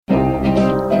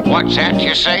What's that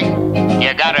you say?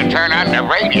 You gotta turn on the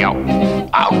radio.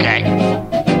 Okay.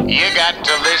 You got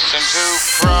to listen to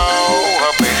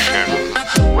Prohibition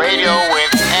Radio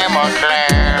with Emma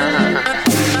Claire.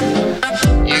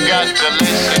 You got to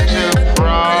listen to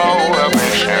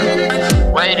Prohibition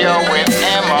Radio with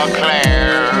Emma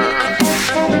Claire.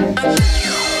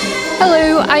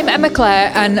 Hello, I'm Emma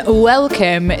Claire and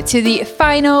welcome to the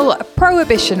final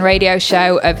Prohibition radio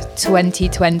show of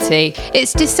 2020.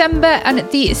 It's December and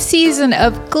the season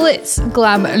of glitz,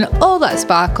 glam and all that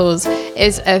sparkles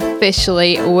is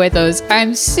officially with us.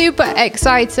 I'm super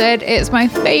excited. It's my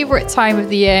favourite time of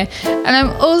the year and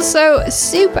I'm also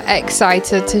super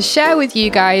excited to share with you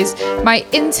guys my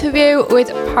interview with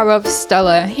Parov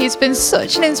Stelar. He's been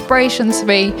such an inspiration to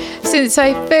me since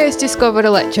I first discovered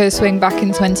electro swing back in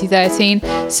 2013.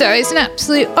 So it's an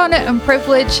absolute honour and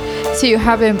privilege to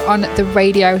have him on the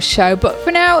radio show. But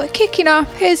for now, kicking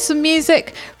off, here's some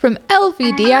music from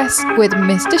LVDS with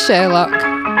Mr. Sherlock.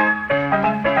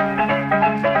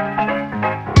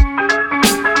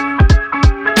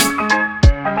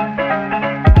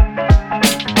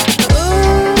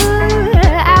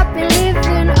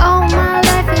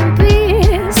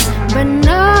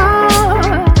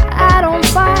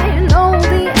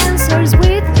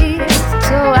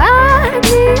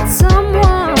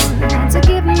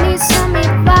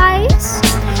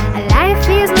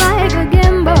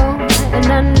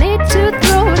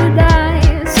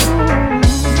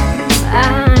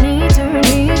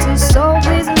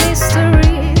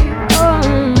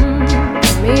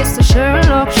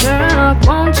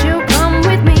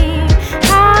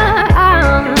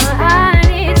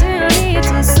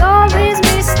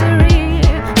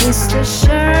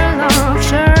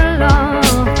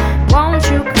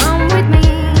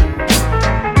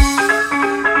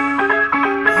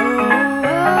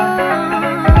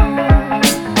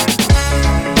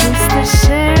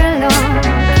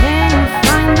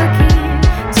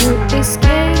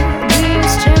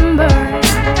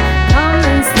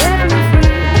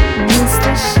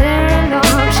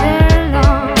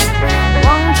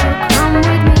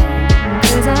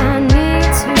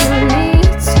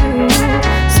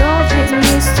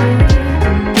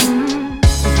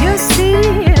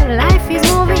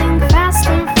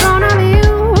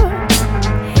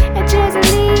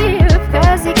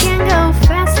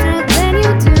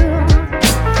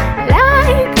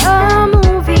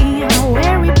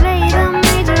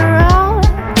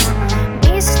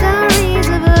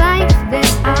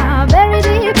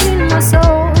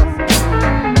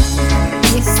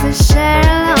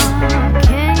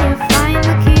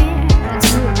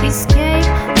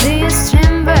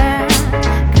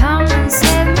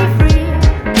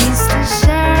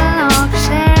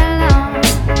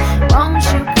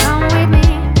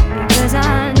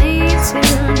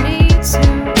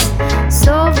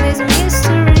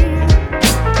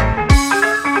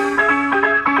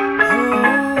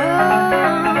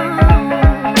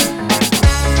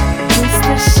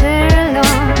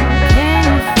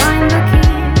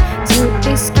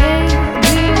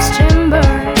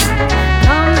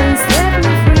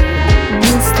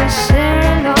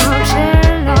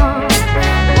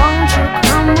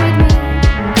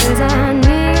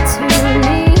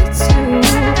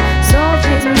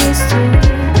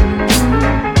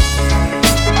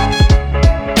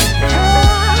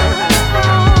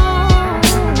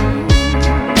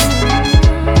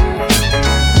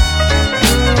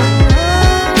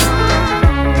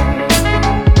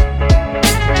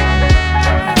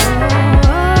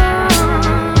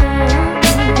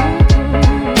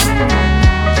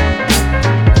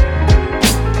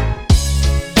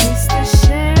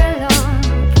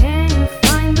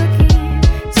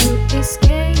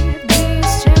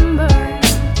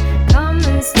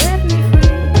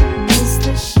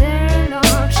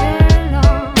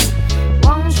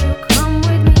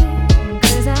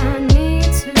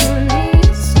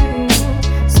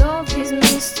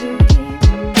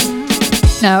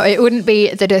 Now, it wouldn't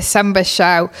be the December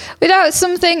show without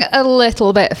something a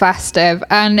little bit festive,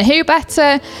 and who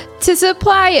better to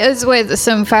supply us with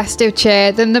some festive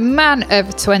cheer than the man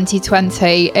of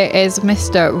 2020? It is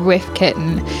Mr. Riff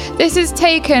Kitten. This is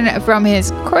taken from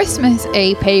his Christmas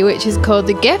EP, which is called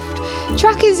The Gift. The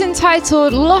track is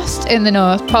entitled Lost in the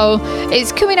North Pole.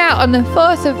 It's coming out on the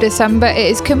 4th of December. It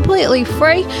is completely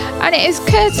free, and it is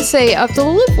courtesy of the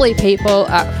lovely people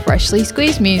at Freshly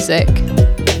Squeezed Music.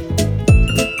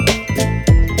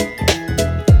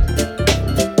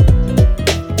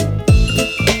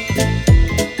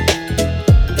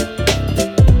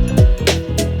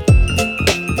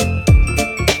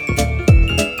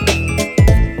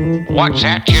 What's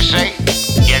that you say?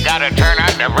 You gotta turn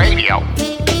on the radio.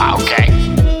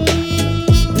 Okay.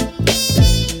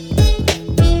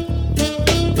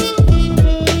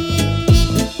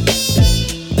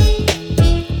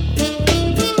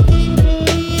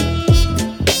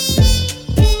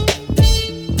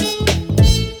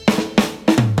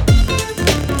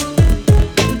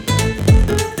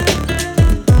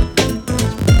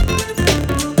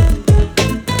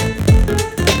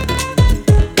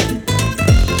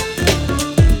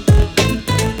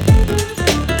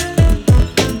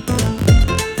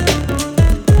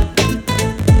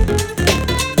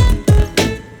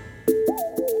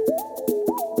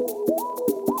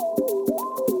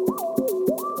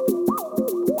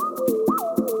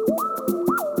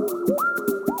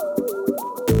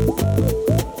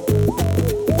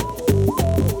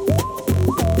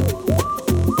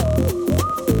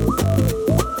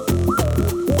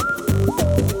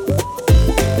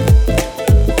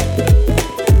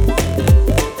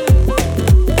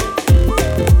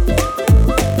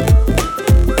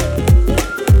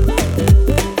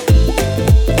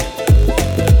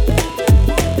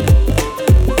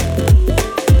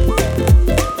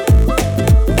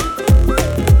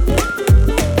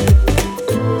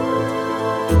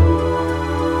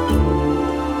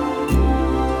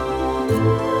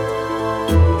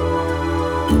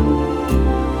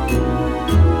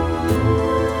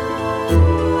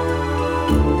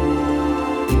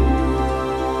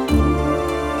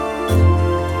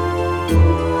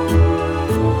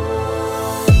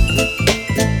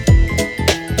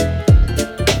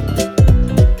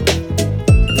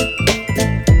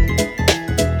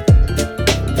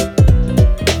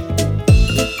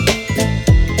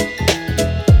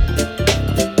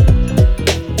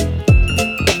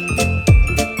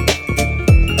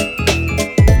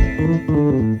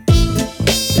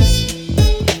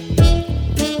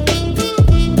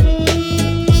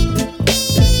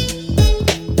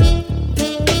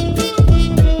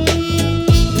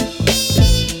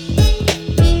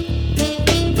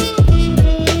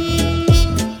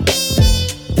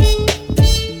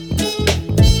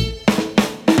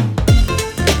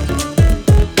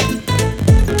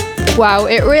 Wow,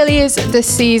 it really is the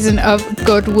season of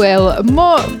goodwill.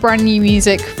 More brand new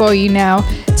music for you now,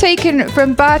 taken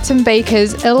from Barton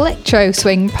Baker's Electro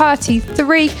Swing Party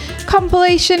 3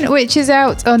 compilation, which is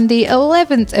out on the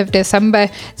 11th of December.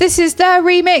 This is their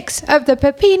remix of the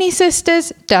Papini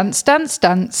Sisters' Dance, Dance,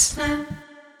 Dance. Snap,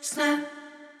 snap,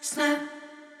 snap,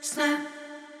 snap,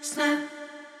 snap,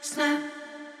 snap.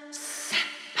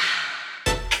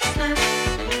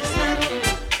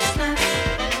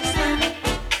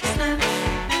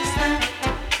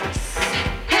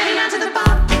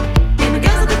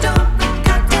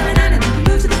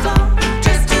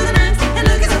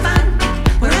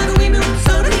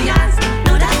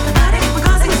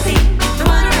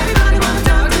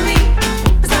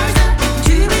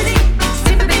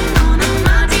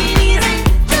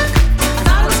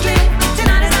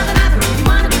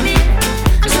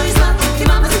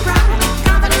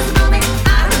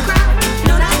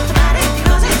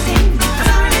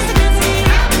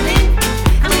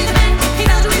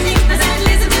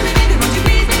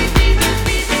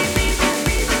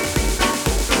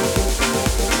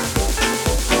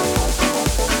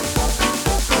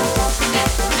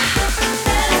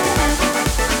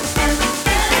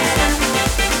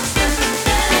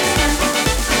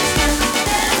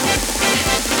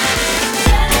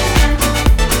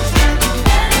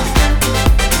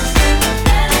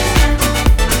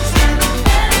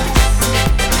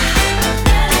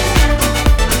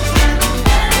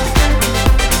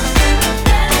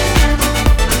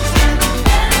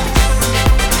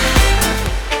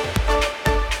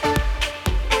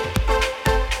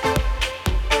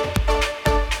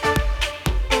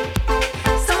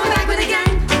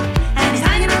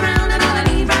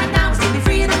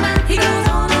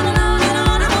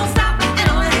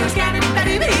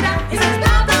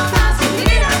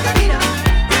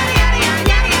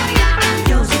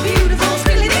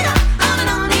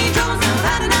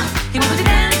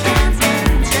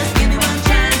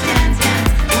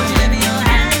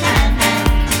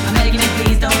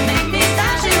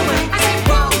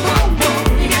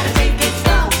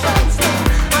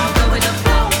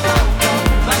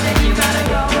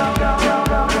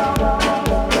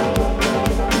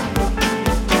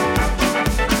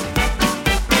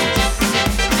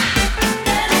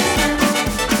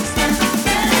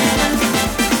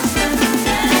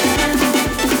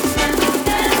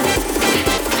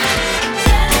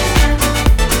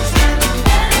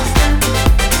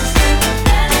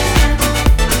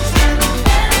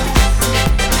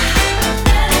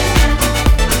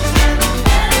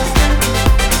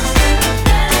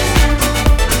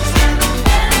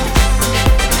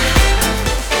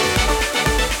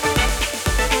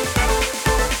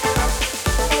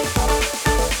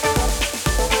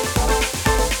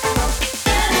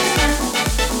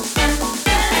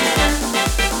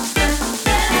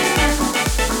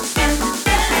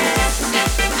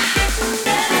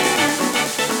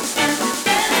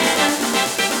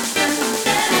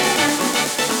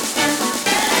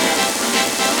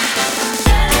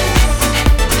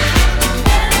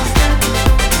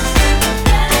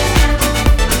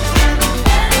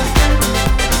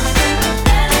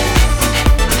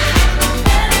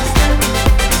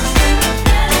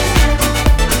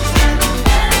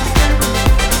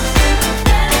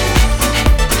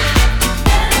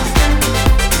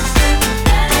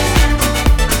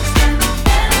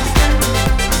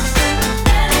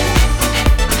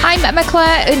 Emma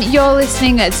Claire, and you're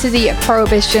listening to the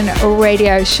Prohibition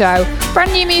Radio Show.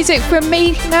 Brand new music from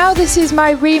me now. This is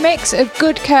my remix of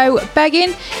Good Co.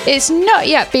 Begging. It's not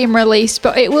yet been released,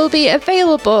 but it will be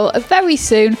available very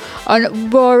soon on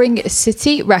Roaring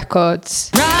City Records.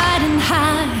 Riding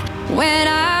high when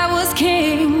I was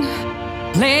king,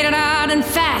 laid it out and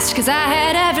fast 'cause I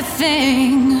had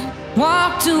everything.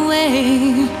 Walked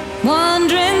away,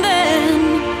 wondering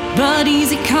then, but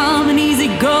easy come and easy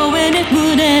go and it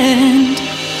would end.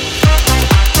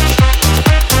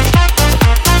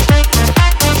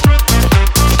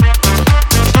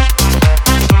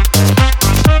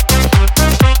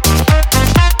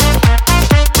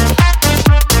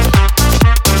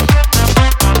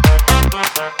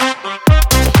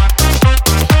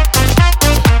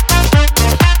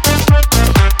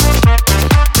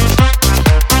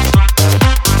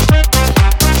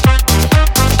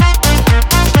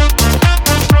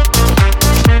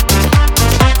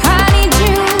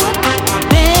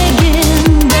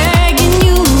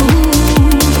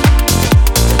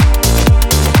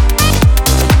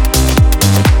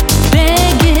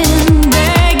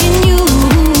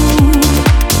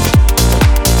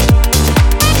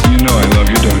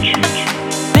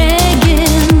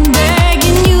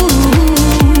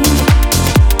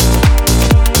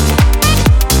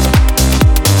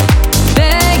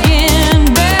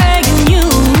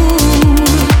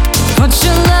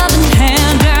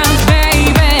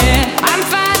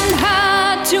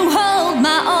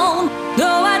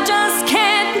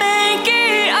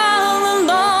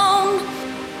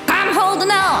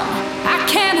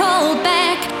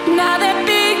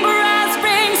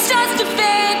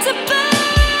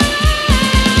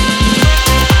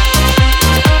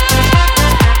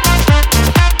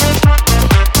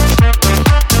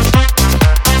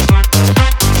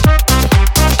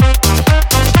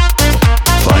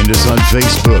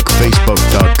 Facebook,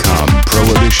 facebook.com,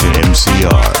 Prohibition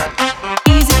MCR.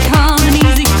 Easy come and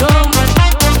easy go.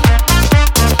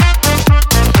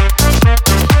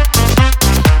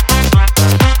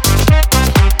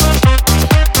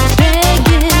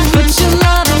 Begging, put your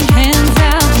loving hands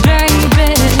out, baby.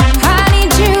 I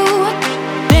need you.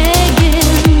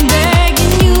 Begging,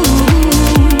 begging you.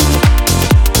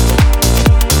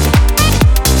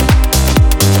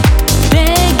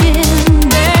 Begging,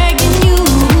 begging you.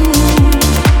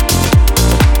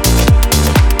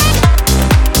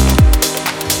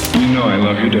 You know I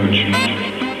love you, don't you?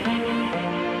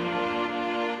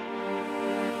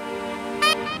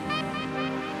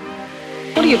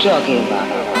 What are you talking about?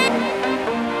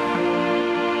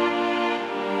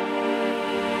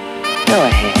 Go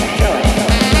ahead, go ahead.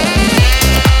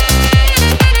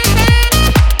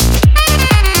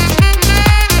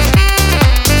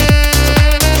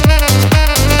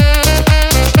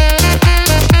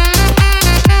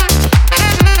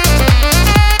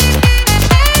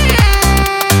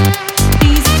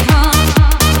 Easy come,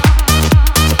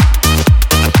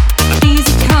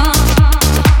 easy come.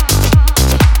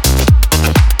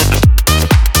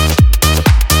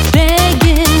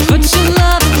 Begging, put your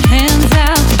loving hands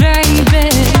out, baby.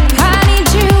 I need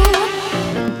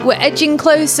you. We're edging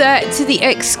closer to the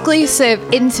exclusive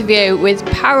interview with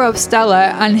Parov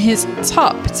Stelar and his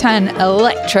top 10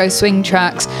 electro swing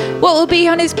tracks. What will be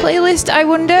on his playlist, I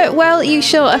wonder? Well, you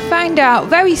shall find out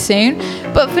very soon.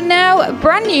 But for now,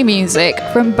 brand new music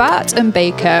from Bart and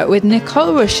Baker with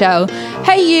Nicole Rochelle.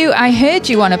 Hey You, I Heard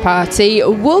You Wanna Party,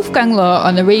 Wolfgang Law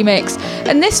on the remix.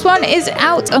 And this one is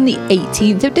out on the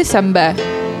 18th of December.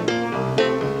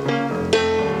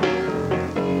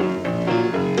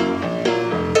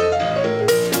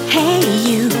 Hey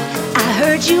you, I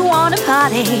heard you wanna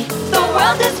party. The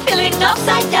world is feeling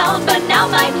upside down, but now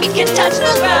my feet can touch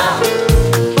the ground.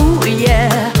 Ooh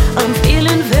yeah, I'm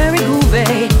feeling very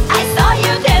groovy. I saw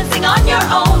you dancing on your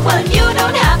own, well you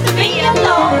don't have to be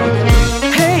alone.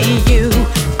 Hey you,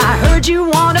 I heard you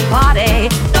wanna party.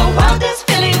 The world is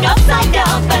feeling upside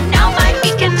down, but now my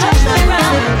feet can touch the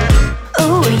ground.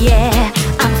 Ooh yeah,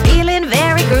 I'm feeling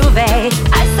very groovy.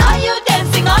 I saw you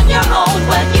dancing on your own,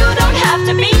 well you don't have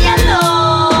to be alone.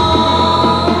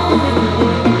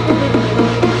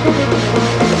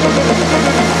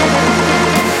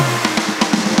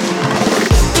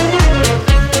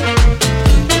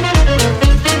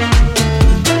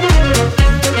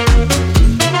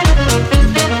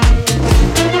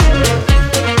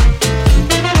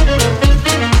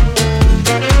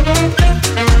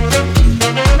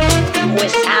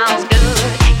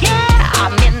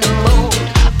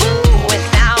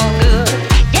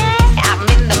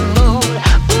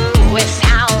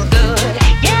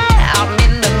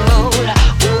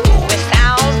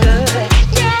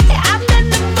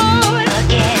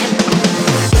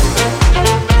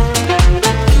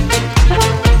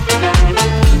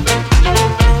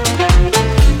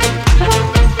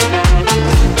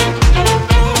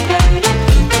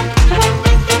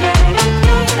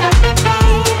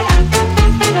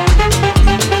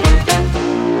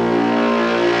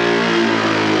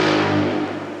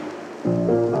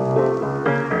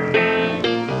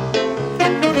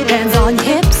 Hands on your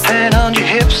hips. Hand on your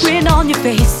hips. Grin on your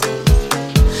face.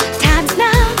 Time's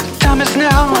now. Time is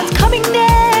now. What's coming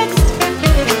next?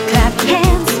 Clap your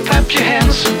hands. Clap your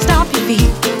hands. Stomp your feet.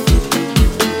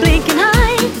 Blink an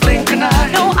eye. Blink an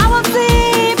eye. No, I won't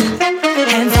sleep.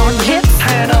 Hands on your hips.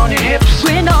 Hand on your hips.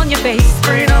 Grin on your face.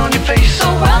 Grin on your face.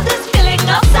 The world is feeling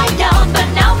upside down, but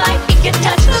now my feet can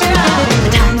touch the ground.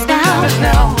 The time's now. Time is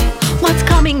now. What's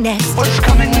coming next? What's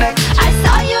coming next? I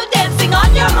saw you dancing on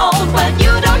your own, but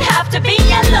you don't have to be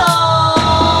alone.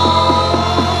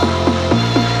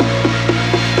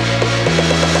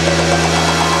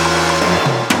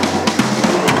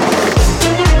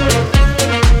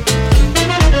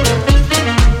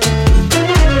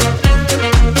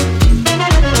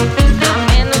 I'm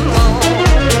in the mood.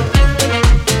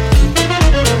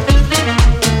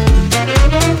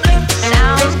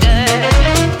 Sounds good.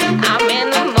 I'm in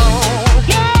the mood.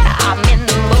 Yeah, I'm in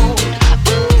the mood.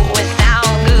 Ooh, it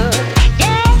sounds good.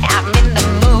 Yeah, I'm in the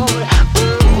mood.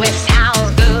 Ooh, it sounds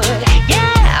good.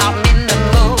 Yeah, I'm in the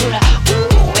mood.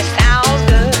 Ooh, it sounds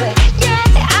good. Yeah,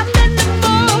 I'm in the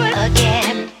mood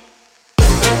again.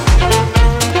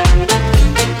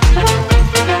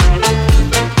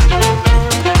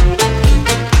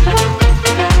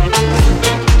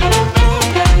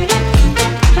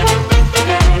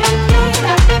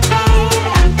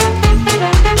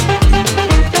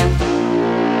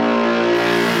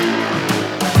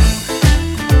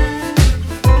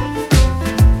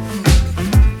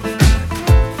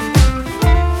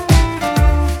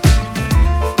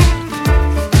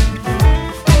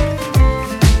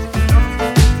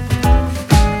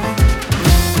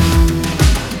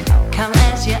 Come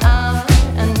as you are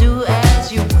and do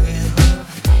as you will.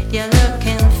 You're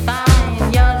looking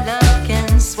fine, you're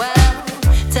looking swell.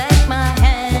 Take my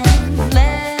hand,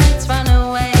 let's run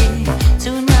away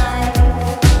tonight.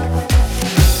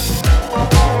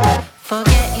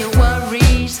 Forget your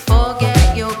worries,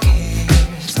 forget your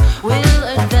cares. We'll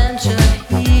adventure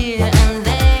here and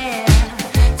there.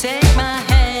 Take my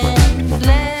hand,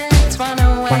 let's run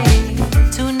away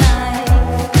tonight.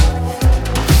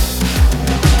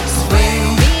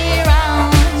 Swing me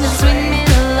around and swing me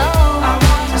low.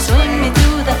 Swing me to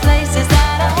the places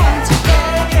that I want to go.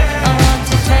 I want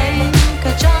to take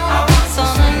a chance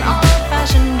on an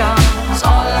old-fashioned dance.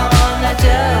 All I wanna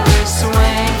do is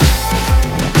swing.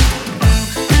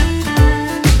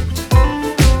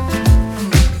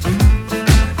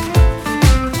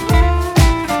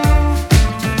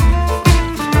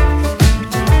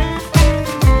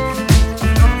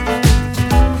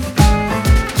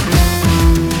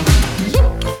 You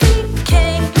can be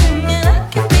king and I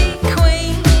can be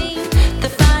queen, the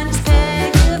finest pair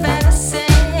you've ever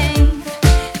seen.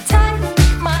 Take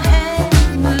my hand,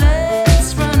 let's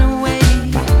run away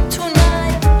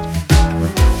tonight.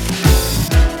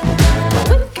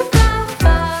 We can fly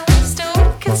fast or we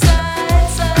can slide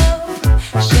slow.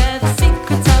 Share the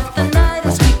secrets of the night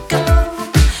as we go.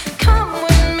 Come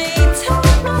with me,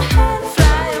 take my hand,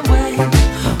 fly away.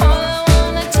 All I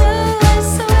wanna do is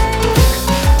swing.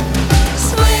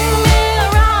 Swing me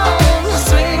around,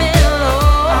 swing me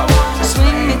low.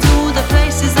 Swing me to the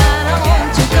places that I want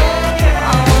to go.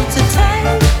 I want to take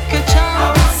a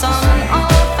chance on an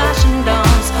old-fashioned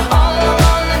dance. All I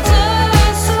wanna do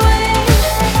is swing.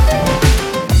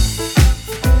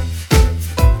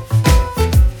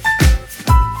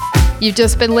 You've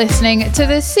just been listening to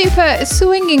the super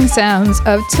swinging sounds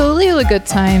of Tallulah Good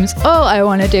Times. All I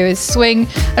want to do is swing,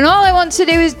 and all I want to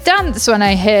do is dance when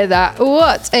I hear that.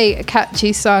 What a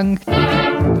catchy song.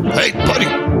 Hey, buddy,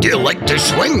 do you like to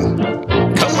swing?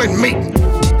 Come with me.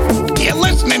 You're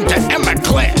listening to Emma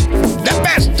Claire, the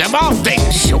best of all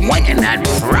things swinging on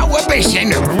Prohibition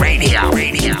Radio.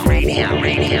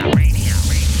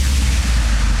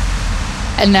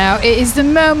 And now it is the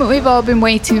moment we've all been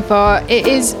waiting for. It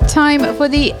is time for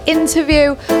the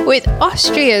interview with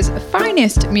Austria's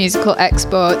finest musical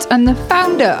export and the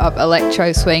founder of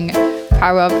Electro Swing,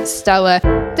 Parov Stelar,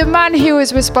 the man who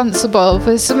was responsible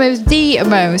for some of the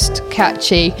most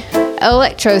catchy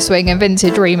electro swing and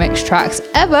vintage remix tracks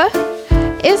ever,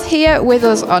 is here with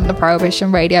us on the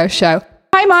Prohibition Radio Show.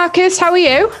 Hi Marcus, how are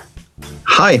you?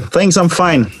 Hi, thanks, I'm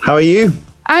fine. How are you?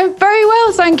 I'm very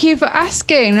well, thank you for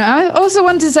asking. I also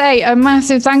want to say a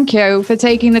massive thank you for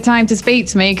taking the time to speak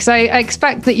to me, because I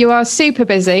expect that you are super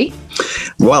busy.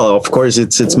 Well, of course,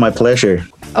 it's my pleasure.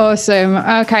 Awesome.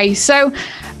 Okay, so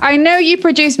I know you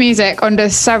produce music under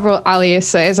several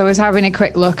aliases. I was having a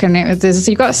quick look and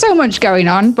you've got so much going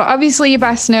on, but obviously you're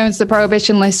best known to the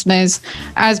Prohibition listeners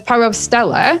as Parov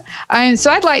Stelar. So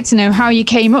I'd like to know how you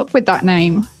came up with that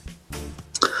name.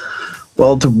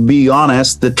 Well, to be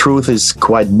honest, the truth is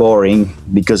quite boring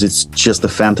because it's just a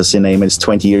fantasy name. It's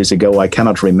 20 years ago. I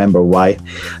cannot remember why.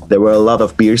 There were a lot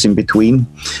of beers in between.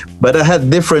 But I had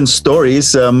different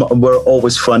stories, were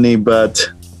always funny. But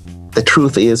the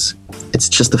truth is, it's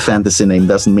just a fantasy name.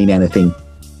 Doesn't mean anything.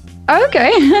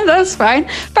 Okay, that's fine.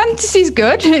 Fantasy's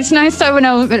good. It's nice to have an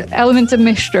element of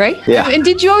mystery. Yeah. And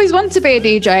did you always want to be a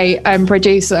DJ and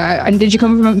producer? And did you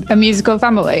come from a musical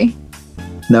family?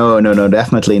 No,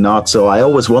 definitely not. So I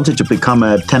always wanted to become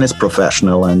a tennis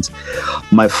professional, and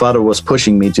my father was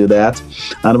pushing me to that,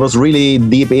 and I was really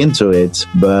deep into it.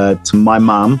 But my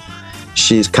mom,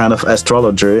 she's kind of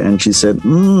astrologer, and she said,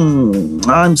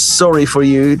 I'm sorry for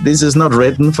you. This is not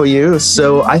written for you.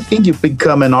 So I think you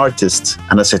become an artist.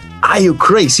 And I said, are you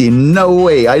crazy? No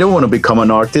way. I don't want to become an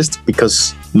artist,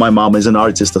 because my mom is an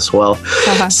artist as well.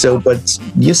 Uh-huh. So, but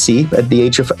you see, at the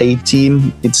age of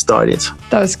 18, it started.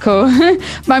 That's cool.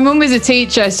 My mum was a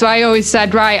teacher, so I always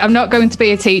said, right, I'm not going to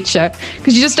be a teacher,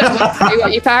 because you just don't want to do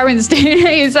what your parents do.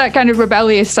 It's that kind of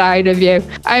rebellious side of you.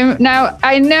 Now,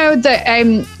 I know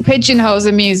that pigeonholes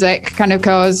in music kind of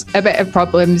cause a bit of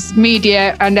problems.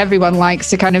 Media and everyone likes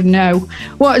to kind of know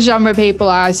what genre people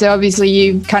are. So obviously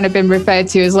you've kind of been referred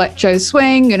to as electro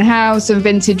swing and house and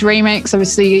vintage remix.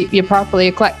 Obviously you're properly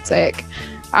eclectic.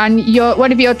 And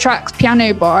one of your tracks,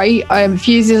 Piano Boy,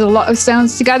 fuses a lot of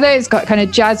sounds together. It's got kind of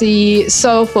jazzy,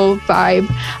 soulful vibe,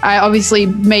 obviously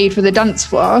made for the dance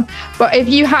floor. But if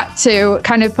you had to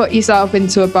kind of put yourself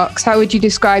into a box, how would you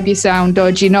describe your sound,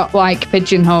 or do you not like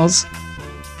pigeonholes?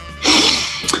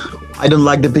 I don't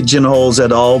like the pigeonholes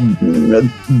at all.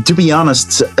 To be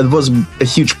honest, it was a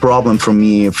huge problem for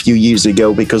me a few years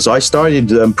ago, because I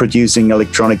started producing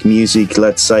electronic music,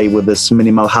 let's say, with this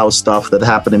minimal house stuff that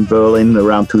happened in Berlin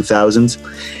around 2000.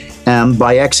 And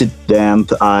by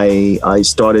accident, I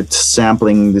started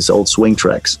sampling these old swing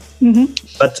tracks. Mm-hmm.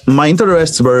 But my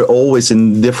interests were always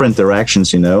in different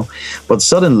directions, But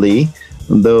suddenly,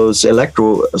 those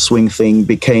electro swing thing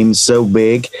became so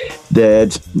big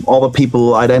that other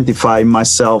people identify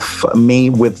me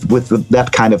with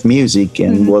that kind of music,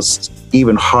 and was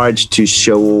even hard to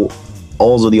show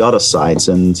also the other sides.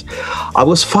 And I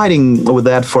was fighting with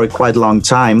that for a quite long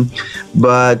time,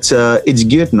 but it's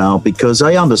good now, because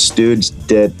I understood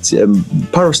that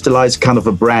Parov Stelar is kind of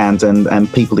a brand,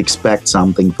 and people expect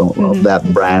something from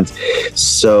that brand.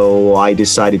 So I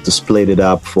decided to split it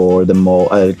up for the more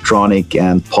electronic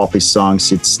and poppy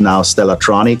songs. It's now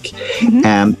Stelartronic,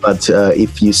 but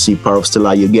if you see Parov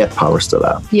Stelar, you get Parov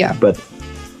Stelar. Yeah. But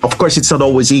of course, it's not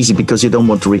always easy, because you don't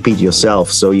want to repeat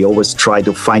yourself. So you always try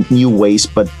to find new ways,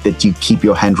 but that you keep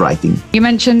your handwriting. You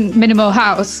mentioned minimal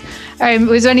house.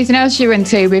 Was there anything else you were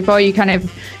into before you kind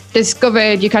of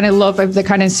discovered your kind of love of the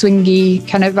kind of swingy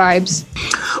kind of vibes?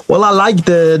 Well, I like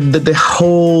the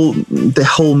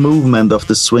whole movement of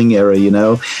the swing era,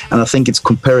 and I think it's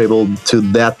comparable to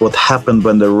that what happened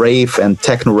when the rave and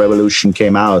techno revolution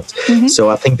came out. So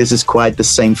I think this is quite the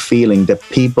same feeling, that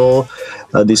people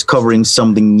discovering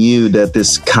something new that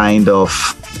is kind of,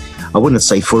 I wouldn't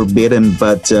say forbidden,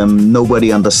 but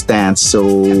nobody understands.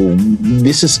 So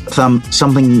this is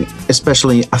something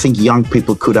especially I think young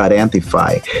people could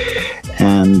identify.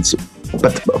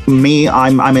 But me,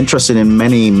 I'm interested in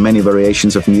many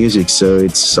variations of music. So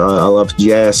I love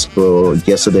jazz.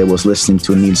 Yesterday I was listening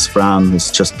to Niels Fran.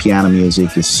 It's just piano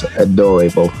music. It's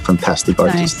adorable, fantastic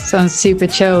artist. Nice. Sounds super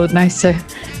chilled. Nice to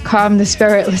calm the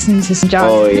spirit listening to some jazz.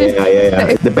 Oh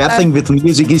yeah. The bad thing with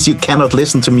music is you cannot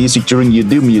listen to music during you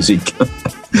do music.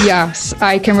 Yes,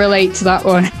 I can relate to that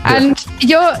one. And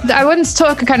I want to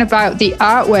talk kind of about the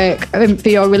artwork for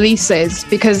your releases,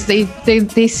 because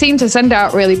they seem to send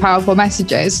out really powerful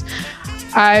messages.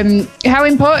 How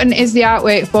important is the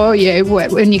artwork for you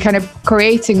when you're kind of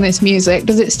creating this music?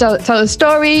 Does it still tell a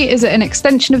story? Is it an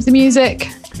extension of the music?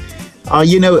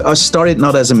 I started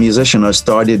not as a musician. I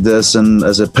started as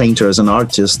a painter, as an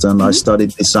artist, and I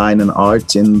studied design and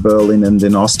art in Berlin and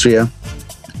in Austria.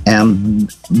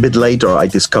 And a bit later, I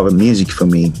discovered music for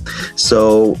me.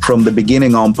 So from the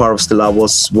beginning on, Parov Stelar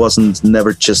wasn't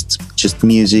never just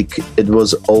music. It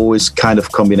was always kind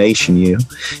of combination.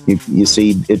 You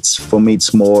see, for me,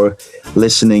 it's more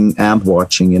listening and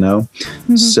watching.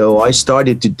 So I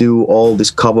started to do all these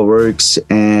cover works,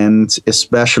 and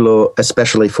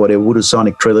especially for the Voodoo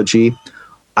Sonic trilogy,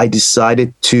 I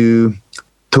decided to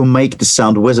make the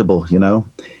sound visible.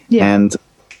 And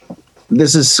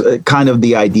this is kind of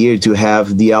the idea, to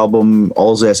have the album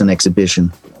also as an exhibition.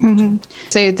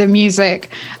 So the music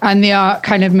and the art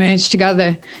kind of merge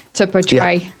together to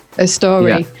portray a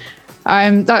story.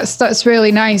 That's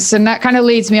really nice, and that kind of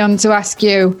leads me on to ask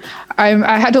you.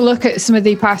 I had a look at some of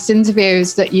the past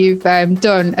interviews that you've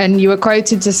done, and you were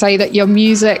quoted to say that your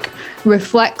music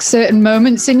reflects certain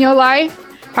moments in your life.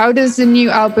 How does the new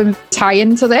album tie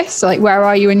into this? Like, where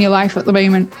are you in your life at the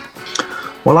moment?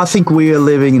 Well, I think we are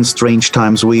living in strange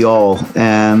times, we all,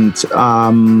 and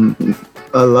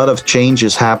a lot of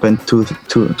changes happened to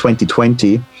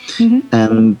 2020,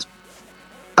 and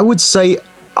I would say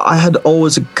I had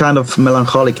always a kind of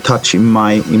melancholic touch in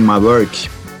my work,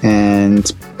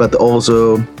 but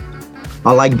also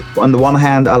I like, on the one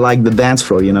hand, I like the dance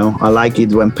floor, you know. I like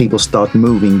it when people start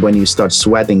moving, when you start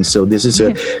sweating. So this is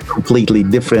a completely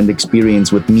different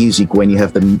experience with music when you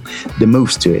have the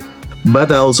moves to it.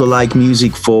 But I also like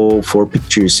music for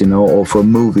pictures, you know, or for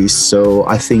movies. So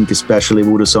I think especially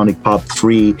Voodoo Sonic Part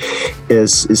 3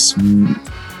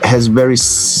 has very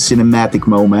cinematic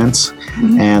moments,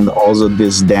 and also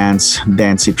this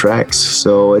dancey tracks.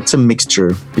 So it's a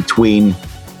mixture between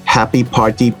happy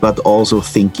party, but also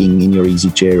thinking in your easy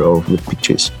chair or with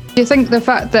pictures. Do you think the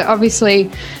fact that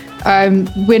obviously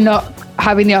we're not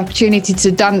having the opportunity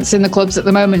to dance in the clubs at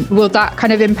the moment, will that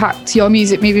kind of impact your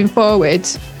music moving forward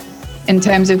in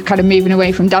terms of kind of moving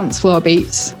away from dance floor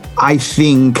beats? I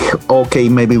think, okay,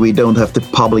 maybe we don't have the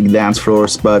public dance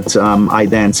floors, but I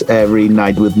dance every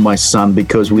night with my son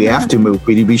because we have to move.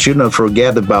 We should not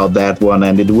forget about that one,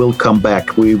 and it will come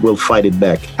back. We will fight it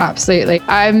back. Absolutely.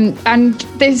 And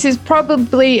this is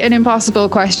probably an impossible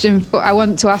question, but I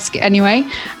want to ask it anyway.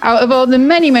 Out of all the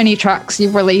many, many tracks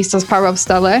you've released as Parov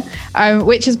Stelar,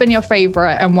 which has been your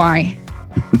favourite and why?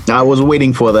 I was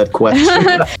waiting for that question.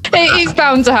 It's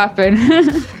bound to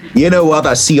happen. You know what?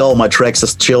 I see all my tracks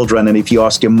as children, and if you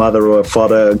ask your mother or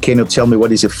father, can you tell me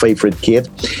what is your favorite kid?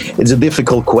 It's a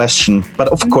difficult question, but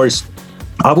of course,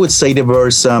 I would say there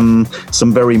were some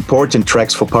very important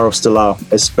tracks for Parov Stelar,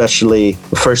 especially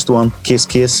the first one, Kiss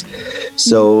Kiss.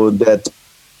 So that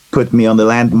put me on the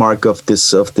landmark of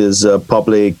this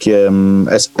public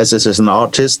as an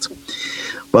artist.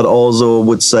 But also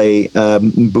would say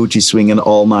Booty Swing and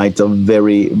All Night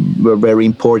were very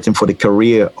important for the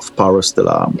career of Parov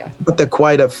Stelar. Yeah. But there are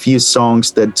quite a few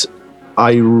songs that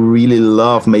I really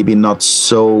love, maybe not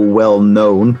so well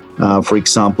known. For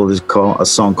example, there's a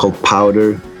song called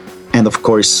Powder. And of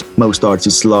course, most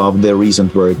artists love their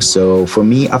recent work. So for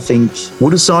me, I think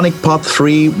Voodoo Sonic Part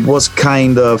 3 was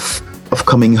kind of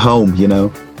coming home, you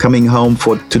know, coming home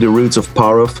to the roots of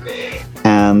Parov.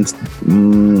 And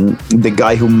the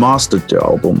guy who mastered the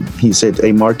album, he said,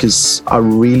 "Hey Marcus, I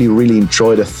really, really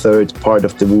enjoy the third part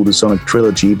of the Voodoo Sonic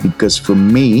trilogy because for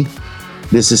me,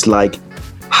 this is like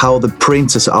how the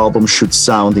Princess album should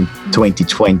sound in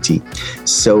 2020.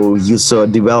 So you saw a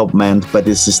development, but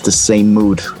this is the same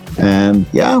mood." And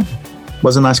yeah,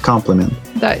 was a nice compliment.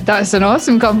 That's an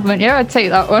awesome compliment. Yeah, I'd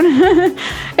take that one.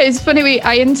 It's funny,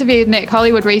 I interviewed Nick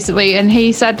Hollywood recently, and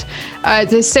he said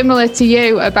they're similar to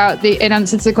you about in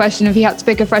answer to the question if he had to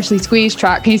pick a Freshly Squeezed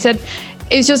track. He said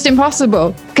it's just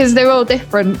impossible because they're all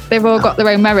different. They've all got their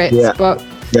own merits, but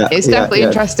it's definitely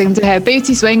interesting to hear.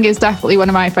 Booty Swing is definitely one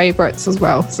of my favourites as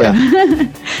well. So. Yeah.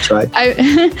 That's right.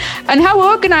 And how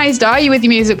organised are you with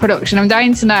your music production? I'm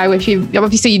dying to know if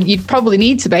you'd probably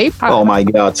need to be. Oh my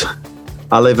God.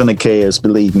 I live in a chaos,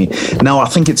 believe me. No, I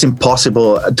think it's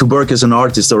impossible to work as an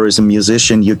artist or as a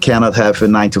musician. You cannot have a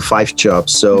 9-to-5 job.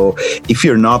 So if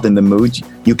you're not in the mood,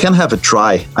 you can have a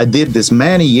try. I did this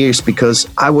many years because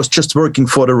I was just working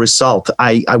for the result.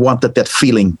 I wanted that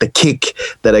feeling, the kick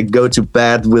that I go to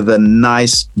bed with a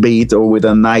nice beat or with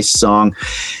a nice song.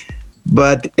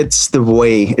 But it's the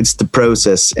way, it's the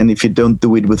process. And if you don't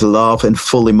do it with love and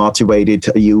fully motivated,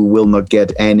 you will not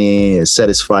get any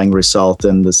satisfying result.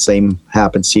 And the same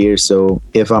happens here. So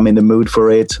if I'm in the mood for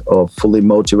it or fully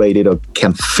motivated or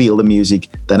can feel the music,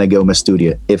 then I go in my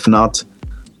studio. If not,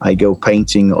 I go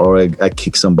painting or I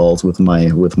kick some balls with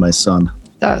my son.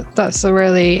 That's a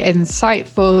really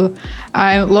insightful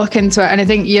look into it. And I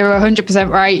think you're 100%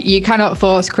 right. You cannot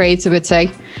force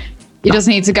creativity. You just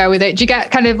need to go with it. Do you get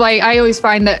kind of like, I always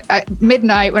find that at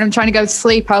midnight when I'm trying to go to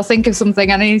sleep, I'll think of something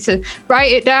and I need to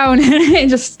write it down.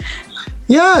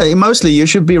 Yeah, mostly you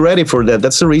should be ready for that.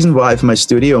 That's the reason why I have my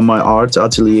studio, my art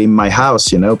atelier in my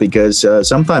house, you know, because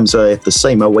sometimes I have the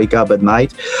same. I wake up at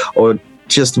night or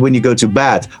just when you go to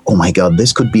bed, oh my God,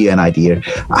 this could be an idea.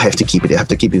 I have to keep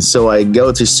it. So I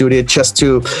go to studio just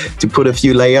to put a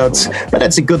few layouts. But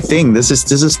that's a good thing. This is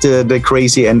the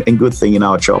crazy and good thing in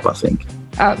our job, I think.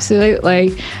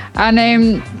 Absolutely.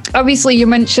 And obviously you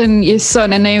mentioned your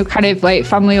son. I know kind of like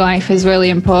family life is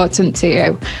really important to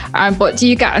you. But do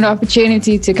you get an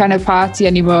opportunity to kind of party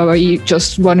anymore, or are you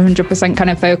just 100%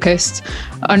 kind of focused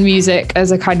on music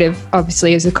as a kind of,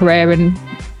 obviously as a career and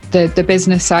the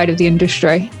business side of the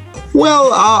industry?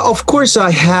 Well, of course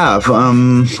I have.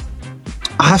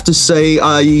 I have to say,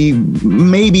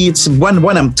 maybe it's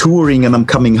when I'm touring and I'm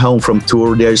coming home from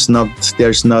tour, there's not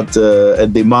a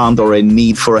demand or a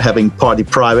need for having party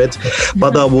private.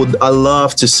 But I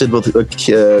love to sit with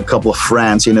a couple of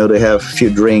friends, you know, to have a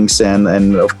few drinks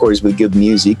and of course with good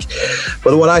music.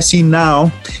 But what I see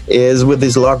now is with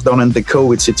this lockdown and the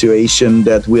COVID situation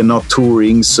that we're not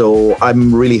touring, so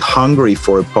I'm really hungry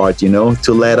for a party, you know,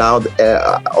 to let out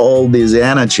all this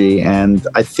energy. And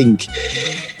I think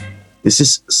this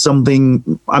is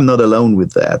something, I'm not alone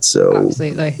with that. So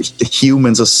absolutely.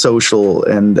 Humans are social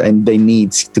and they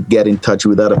need to get in touch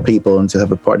with other people and to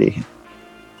have a party.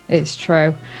 It's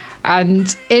true.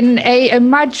 And in a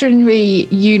imaginary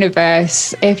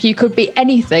universe, if you could be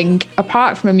anything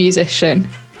apart from a musician,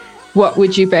 what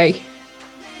would you be?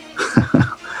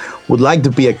 Would like to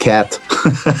be a cat.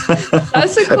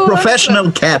 That's a cool professional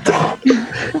answer. Cat.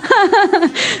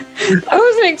 I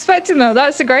wasn't expecting that.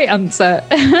 That's a great answer.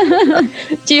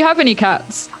 Do you have any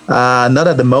cats? Not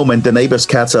at the moment. The neighbors'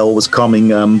 cats are always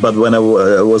coming. But when I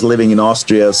was living in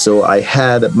Austria, so I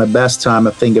had at my best time,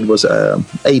 I think it was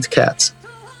 8 cats.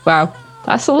 Wow,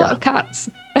 that's a lot of cats.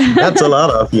 That's a lot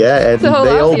of, and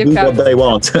they all do what they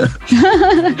want.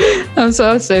 That's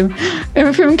awesome.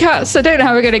 And from cats, I don't know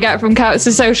how we're going to get from cats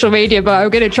to social media, but I'm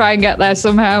going to try and get there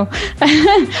somehow.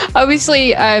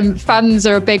 Obviously, fans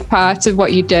are a big part of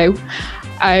what you do.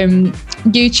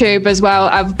 YouTube as well.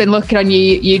 I've been looking on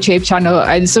your YouTube channel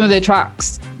and some of the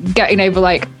tracks getting over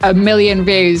like 1 million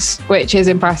views, which is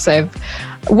impressive.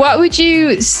 What would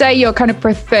you say your kind of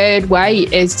preferred way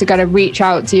is to kind of reach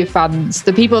out to your fans,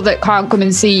 the people that can't come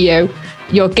and see you,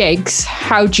 your gigs?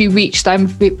 How do you reach them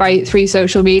through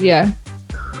social media?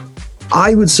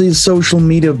 I would say social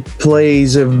media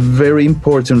plays a very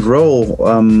important role,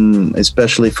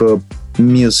 especially for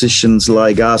musicians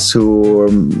like us who are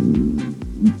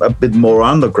a bit more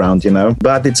underground, you know.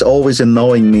 But it's always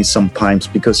annoying me sometimes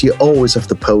because you always have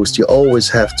to post, you always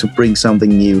have to bring something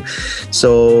new.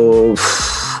 So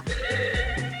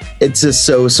it's just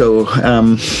so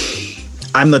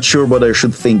I'm not sure what I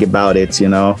should think about it, you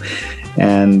know.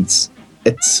 And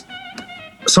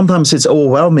sometimes it's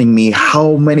overwhelming me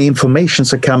how many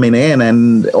informations are coming in,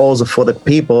 and also for the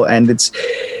people, and it's,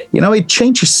 you know, it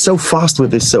changes so fast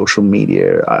with this social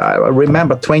media. I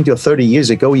remember 20 or 30 years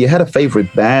ago, you had a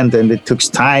favorite band and it took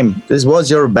time. This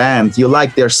was your band. You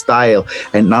liked their style.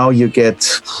 And now you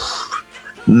get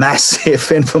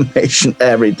massive information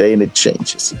every day and it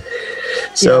changes.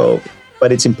 So,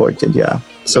 but it's important,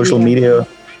 Social media,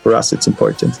 for us, it's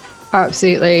important.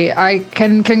 Absolutely. I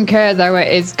can concur, though.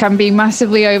 It can be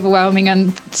massively overwhelming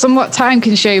and somewhat time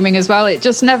consuming as well. It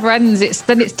just never ends. It's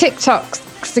TikTok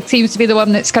seems to be the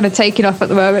one that's kind of taking off at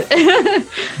the moment.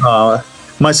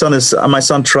 My son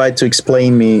tried to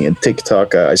explain me in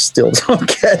TikTok. I still don't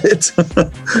get it.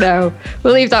 No,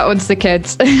 we'll leave that one to the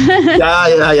kids.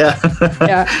 Yeah.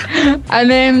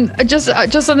 And then just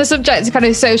on the subject of kind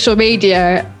of social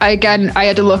media, again, I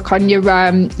had a look on your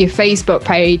Facebook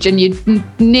page, and you're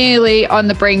nearly on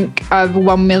the brink of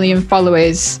 1 million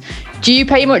followers. Do you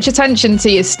pay much attention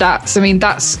to your stats? I mean,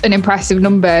 that's an impressive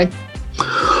number.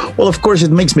 Well, of course,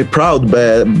 it makes me proud,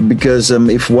 because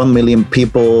if 1 million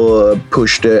people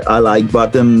push the I like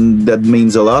button, that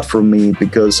means a lot for me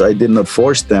because I did not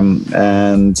force them.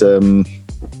 And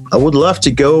I would love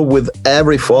to go with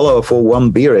every follower for one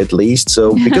beer at least.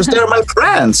 So because they're my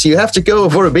friends, you have to go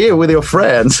for a beer with your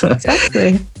friends.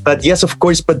 Exactly. But yes, of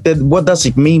course. But then what does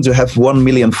it mean to have 1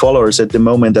 million followers at the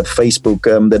moment at Facebook?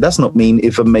 That does not mean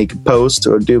if I make a post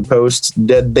or do posts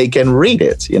that they can read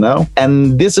it, you know?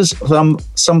 And this is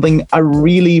something I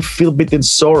really feel a bit in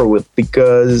sorrow with,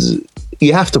 because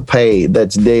you have to pay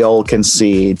that they all can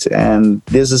see it. And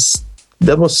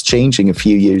that was changing a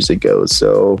few years ago.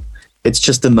 So it's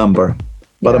just a number,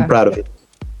 but I'm proud of it.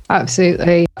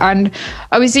 Absolutely. And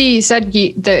obviously you said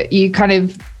that you kind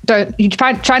of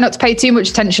try not to pay too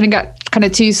much attention and get kind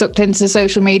of too sucked into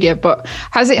social media, but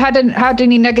has it had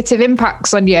any negative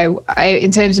impacts on you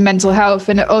in terms of mental health,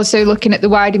 and also looking at the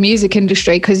wider music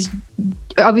industry? Because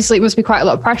obviously it must be quite a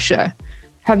lot of pressure.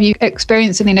 Have you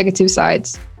experienced any negative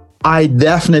sides? I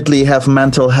definitely have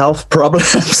mental health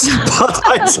problems, but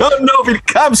I don't know if it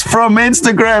comes from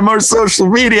Instagram or social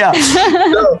media.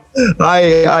 No,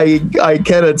 I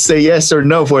cannot say yes or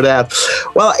no for that.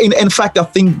 Well, in fact, I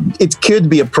think it could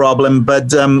be a problem,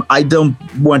 but I don't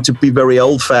want to be very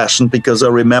old-fashioned, because I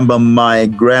remember my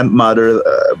grandmother,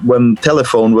 when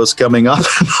telephone was coming up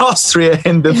in Austria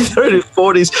in the 30s,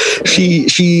 40s,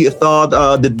 she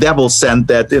thought the devil sent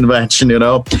that invention,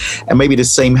 and maybe the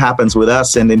same happens with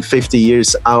us. And in 50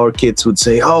 years, our kids would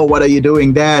say, oh, what are you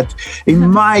doing that? In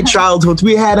my childhood,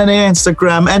 we had an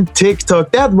Instagram and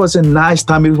TikTok. That was a nice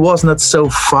time. It was not so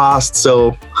fast.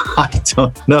 So I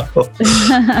don't know.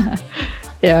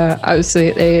 Yeah,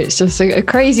 absolutely. It's just a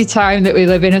crazy time that we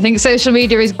live in. I think social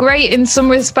media is great in some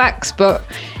respects, but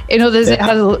in others,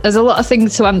 there's a lot of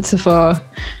things to answer for.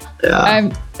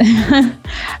 Yeah.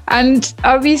 And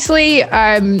obviously,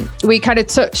 we kind of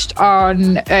touched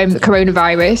on the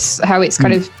coronavirus, how it's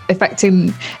kind of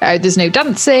affecting, there's no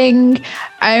dancing,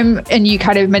 and you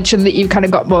kind of mentioned that you've kind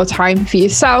of got more time for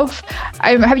yourself.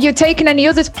 Have you taken any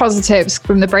other positives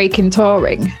from the break in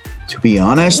touring? To be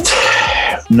honest,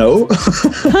 no.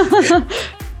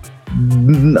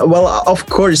 Well, of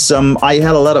course, I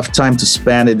had a lot of time to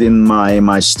spend it in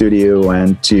my studio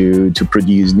and to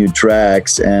produce new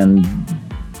tracks.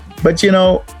 But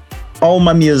all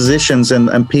my musicians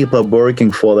and people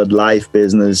working for that live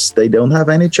business, they don't have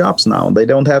any jobs now. They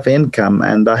don't have income,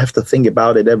 and I have to think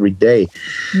about it every day.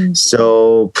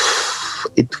 So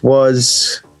it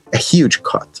was a huge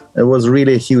cut. It was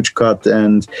really a huge cut,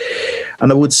 and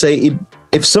I would say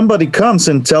if somebody comes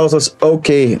and tells us,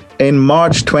 okay, in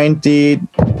March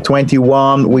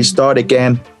 2021 we start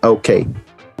again, okay,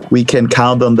 we can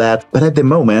count on that. But at the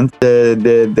moment,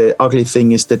 the ugly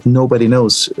thing is that nobody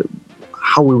knows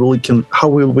how will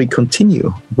we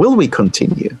continue. Will we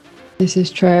continue? This is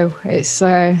true. It's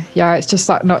it's just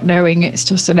like not knowing. It's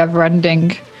just a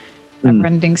never-ending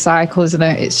cycle, isn't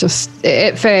it? It's just,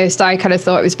 at first I kind of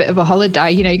thought it was a bit of a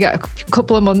holiday, you get a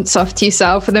couple of months off to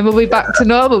yourself and then we'll be back to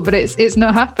normal, but it's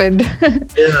not happened.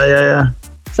 Yeah.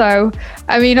 So,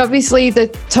 I mean, obviously the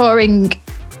touring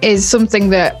is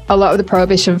something that a lot of the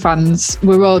Prohibition fans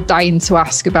were all dying to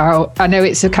ask about. I know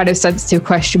it's a kind of sensitive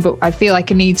question, but I feel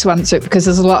like I need to answer it because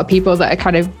there's a lot of people that are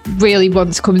kind of really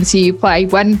want to come and see you play.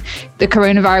 When the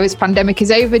coronavirus pandemic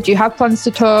is over, do you have plans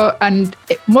to tour? And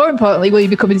more importantly, will you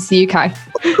be coming to the UK?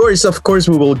 Of course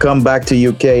we will come back to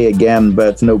UK again,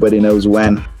 but nobody knows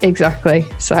when. Exactly.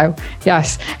 So,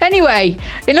 yes. Anyway,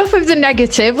 enough of the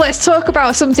negative. Let's talk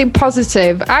about something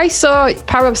positive. I saw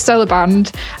Parov Stelar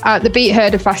Band at the Beat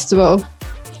Herder Festival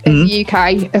in the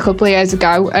UK a couple of years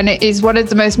ago, and it is one of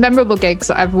the most memorable gigs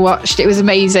that I've ever watched. It was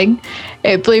amazing.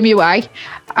 It blew me away.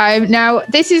 Now,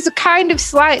 this is a kind of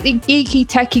slightly geeky,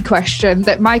 techie question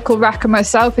that Michael Rack and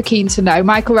myself are keen to know.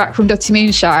 Michael Rack from Dirty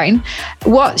Moonshine.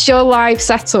 What's your live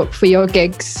setup for your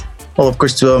gigs? Well, of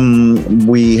course,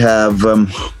 we have...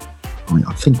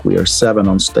 I think we are 7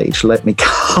 on stage. Let me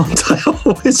count. I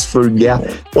always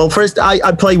forget. Well, first,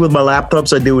 I play with my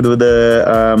laptops. I do it with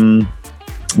the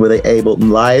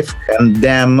Ableton Live, and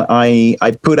then I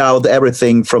put out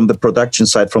everything from the production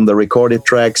side, from the recorded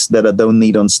tracks that I don't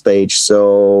need on stage.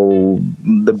 So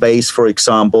the bass, for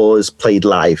example, is played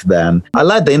live. Then I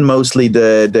let in mostly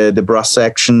the brass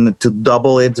section to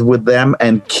double it with them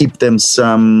and keep them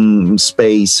some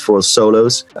space for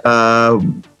solos.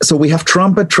 So we have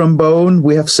trumpet, trombone,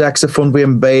 we have saxophone, we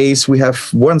have bass, we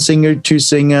have 1 singer, 2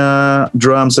 singer,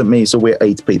 drums, and me. So we're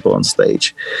 8 people on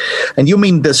stage. And you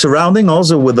mean the surrounding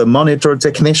also with the monitor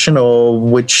technician, or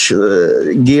which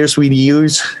gears we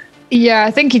use? Yeah,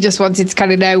 I think he just wanted to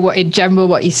kind of know what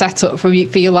your setup for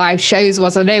your live shows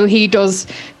was. I know he does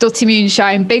Dirty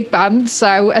Moonshine big band,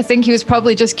 so I think he was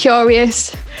probably just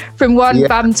curious from one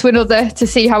band to another to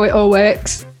see how it all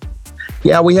works.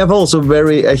 Yeah, we have also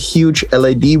a huge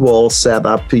LED wall set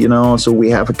up, so we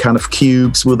have a kind of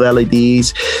cubes with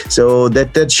LEDs. So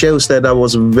that shows that I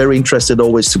was very interested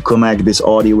always to connect this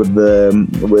audio with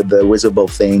the visible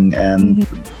thing. And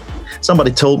somebody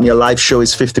told me a live show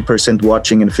is 50%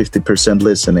 watching and 50%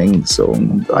 listening. So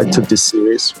I took this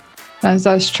serious.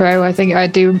 That's true. I think I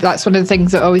do. That's one of the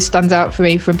things that always stands out for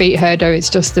me from Beat Herder.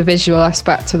 It's just the visual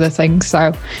aspect of the thing.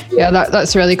 So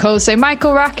that's really cool. So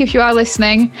Michael Rack, if you are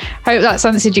listening, hope that's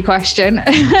answered your question.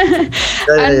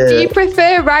 Do you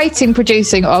prefer writing,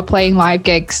 producing, or playing live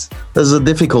gigs? That's a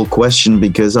difficult question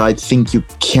because I think you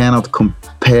cannot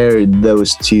compare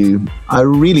those two. I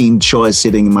really enjoy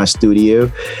sitting in my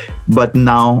studio, but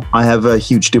now I have a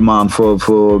huge demand for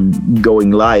going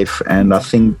live, and I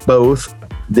think both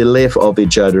they live off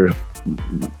each other.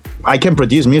 I can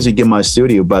produce music in my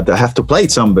studio, but I have to play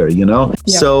it somewhere, you know.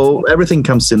 Yeah. So everything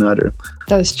comes in order.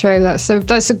 That's true. That's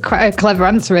quite a clever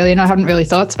answer, really, and I hadn't really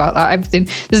thought about that.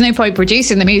 There's no point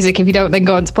producing the music if you don't then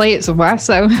go on to play it somewhere.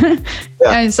 So,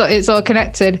 and so it's all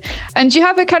connected. And do you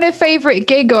have a kind of favourite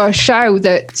gig or show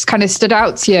that's kind of stood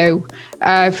out to you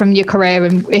from your career?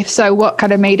 And if so, what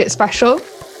kind of made it special?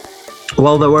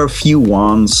 Well, there were a few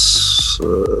ones.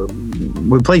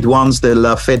 We played once the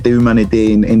La Fête de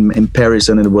Humanité in Paris,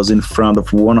 and it was in front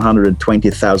of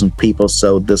 120,000 people.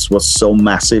 So this was so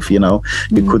massive, you know,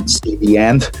 you couldn't see the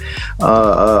end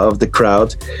of the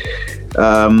crowd.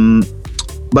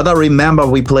 But I remember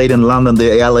we played in London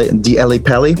the LA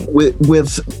Pally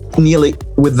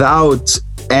without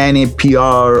any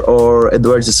PR or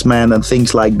advertisement and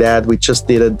things like that. We just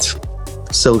did it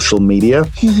social media.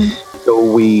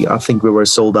 So I think we were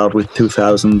sold out with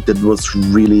 2,000. It was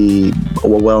really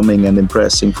overwhelming and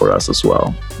impressive for us as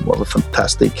well. Well,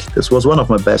 fantastic. This was one of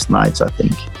my best nights, I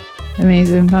think.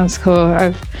 Amazing, that's cool.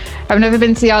 I've never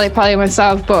been to the Ali Pali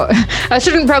myself, but I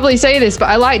shouldn't probably say this, but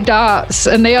I like darts,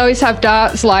 and they always have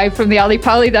darts live from the Ali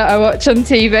Pali that I watch on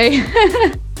TV.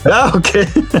 Oh, okay.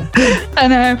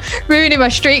 And I'm ruining my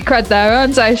street cred there,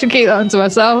 aren't I? I should keep that on to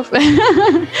myself.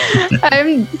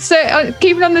 So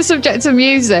keeping on the subject of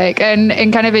music and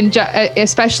kind of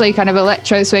especially kind of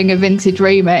electro swing and vintage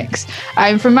remix,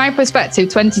 from my perspective,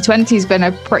 2020 has been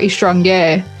a pretty strong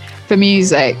year for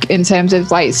music in terms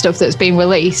of like stuff that's been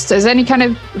released. Has any kind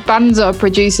of bands or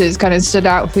producers kind of stood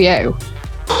out for you?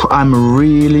 I'm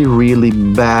really, really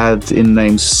bad in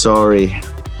names, sorry.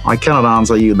 I cannot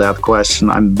answer you that question.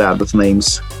 I'm bad with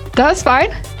names. That's fine.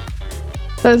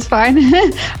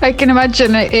 I can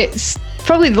imagine it's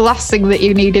probably the last thing that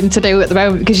you're needing to do at the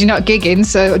moment because you're not gigging,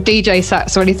 so DJ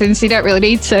sets or anything, so you don't really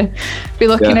need to be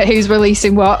looking at who's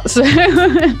releasing what. So.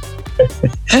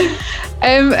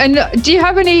 And do you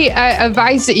have any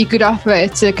advice that you could offer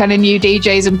to kind of new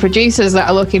DJs and producers that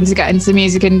are looking to get into the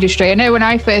music industry? I know when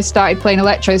I first started playing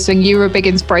electro swing, you were a big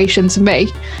inspiration to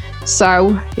me.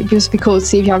 So it'd just be cool to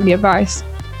see if you have any advice.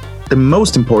 The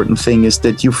most important thing is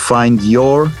that you find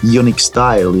your unique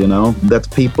style, you know,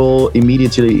 that people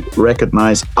immediately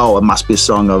recognize, oh, it must be a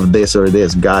song of this or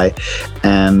this guy.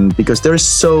 And because there's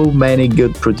so many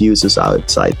good producers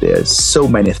outside there, so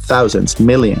many thousands,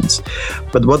 millions.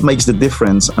 But what makes the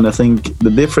difference? And I think the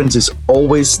difference is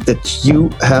always that you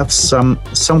have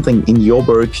something in your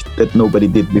work that nobody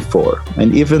did before.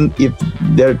 And even if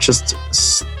they're just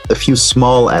a few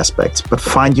small aspects, but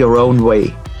find your own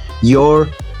way, your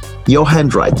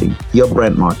handwriting, your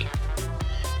brand mark.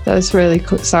 That's really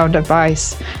sound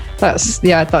advice. That's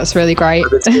really great.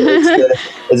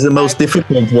 It's the most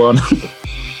difficult one.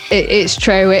 It's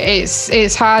true.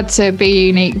 It's hard to be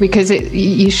unique because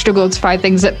you struggle to find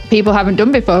things that people haven't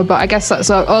done before. But I guess that's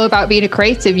all about being a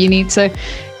creative. You need to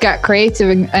get creative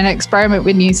and experiment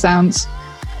with new sounds.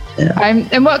 Yeah.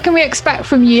 And what can we expect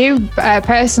from you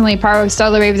personally, Parov,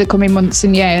 Stelar, over the coming months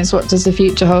and years? What does the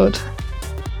future hold?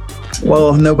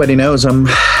 Well, nobody knows.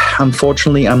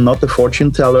 Unfortunately, I'm not the fortune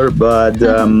teller, but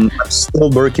I'm still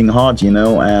working hard, you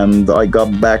know, and I got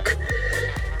it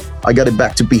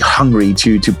back to be hungry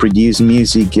to produce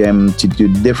music and to do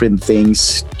different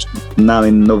things. Now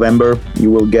in November, you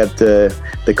will get the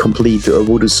complete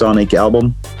Voodoo Sonic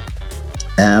album,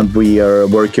 and we are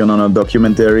working on a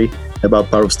documentary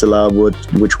about Parov Stelar,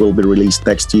 which will be released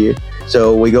next year.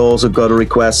 So we also got a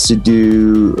request to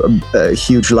do a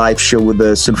huge live show with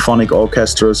the symphonic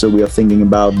orchestra, so we are thinking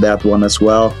about that one as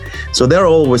well. So there are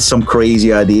always some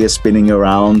crazy ideas spinning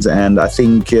around, and I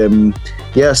think,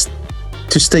 yes,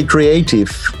 to stay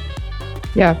creative.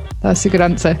 Yeah, that's a good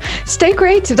answer. Stay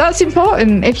creative, that's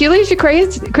important. If you lose your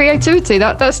creativity,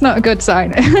 that's not a good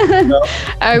sign. No.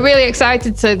 I'm really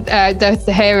excited to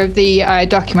hear of the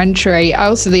documentary,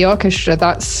 also the orchestra.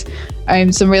 That's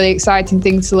some really exciting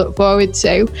things to look forward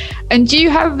to. And do you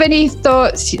have any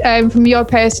thoughts from your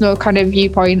personal kind of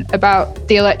viewpoint about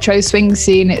the electro swing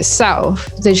scene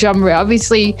itself, the genre?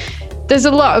 Obviously, there's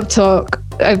a lot of talk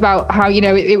about how, you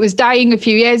know, it was dying a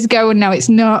few years ago and now it's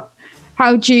not.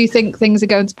 How do you think things are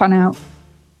going to pan out?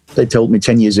 They told me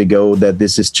 10 years ago that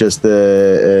this is just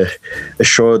a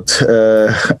short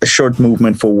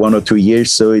movement for 1 or 2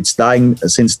 years. So it's dying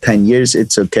since 10 years.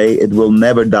 It's okay. It will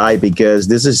never die because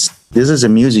this is a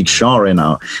music genre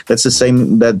now. That's the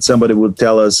same that somebody would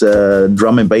tell us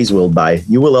drum and bass will die.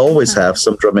 You will always have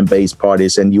some drum and bass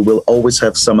parties, and you will always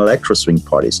have some electro swing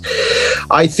parties.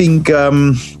 I think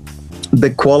the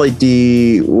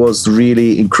quality was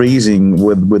really increasing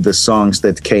with the songs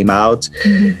that came out.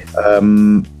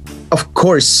 of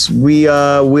course, we're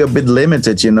a bit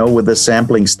limited, with the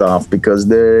sampling stuff because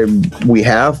we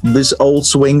have these old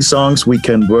swing songs we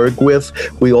can work with.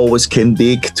 We always can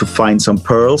dig to find some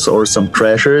pearls or some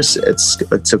treasures.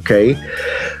 It's okay.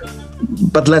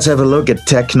 But let's have a look at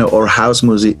techno or house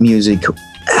music.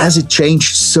 Has it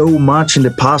changed so much in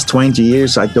the past 20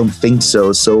 years? I don't think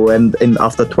so. And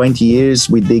after 20 years,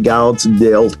 we dig out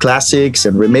the old classics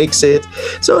and remix it.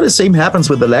 So the same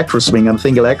happens with electro swing. I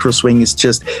think electro swing is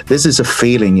this is a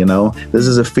feeling, This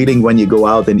is a feeling when you go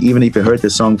out, and even if you heard the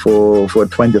song for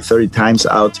 20 or 30 times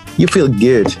out, you feel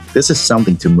good. This is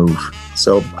something to move.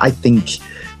 So I think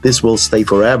this will stay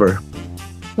forever.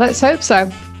 Let's hope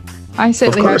so. I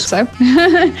certainly hope so.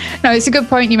 No, it's a good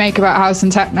point you make about house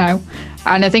and techno.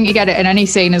 And I think you get it in any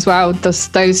scene as well.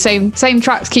 Those same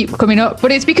tracks keep coming up,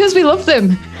 but it's because we love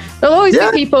them. There'll always be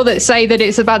people that say that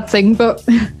it's a bad thing, but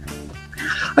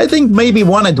I think maybe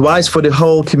one advice for the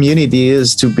whole community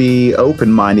is to be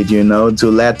open-minded, to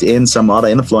let in some other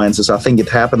influences. I think it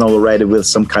happened already with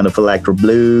some kind of electro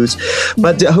blues,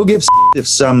 but who gives if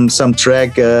some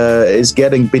track is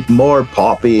getting a bit more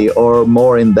poppy or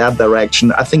more in that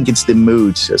direction? I think it's the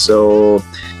mood. So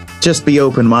just be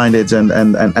open-minded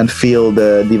and feel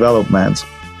the development.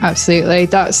 Absolutely.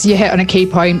 You hit on a key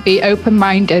point. Be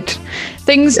open-minded.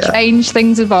 Things change,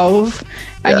 things evolve,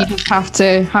 and you just have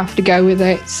to go with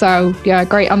it. So yeah,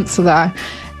 great answer there.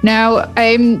 Now,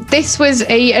 this was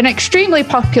an extremely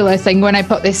popular thing when I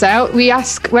put this out. We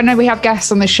ask, when we have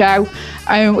guests on the show,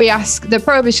 we ask the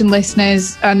Prohibition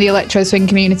listeners and the electro swing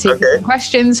community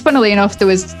questions. Funnily enough, there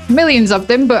was millions of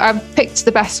them, but I've picked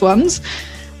the best ones.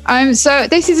 So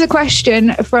this is a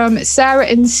question from Sarah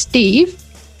and Steve.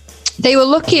 They were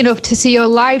lucky enough to see your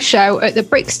live show at the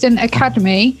Brixton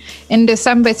Academy in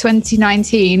December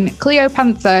 2019. Cleo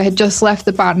Panther had just left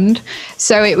the band,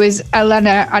 so it was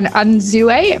Elena and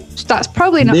Anzue. That's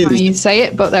probably not how you say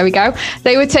it, but there we go.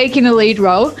 They were taking the lead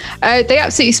role. They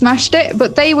absolutely smashed it,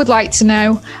 but they would like to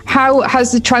know, how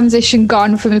has the transition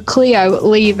gone from Cleo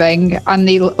leaving and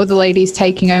the other ladies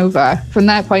taking over? From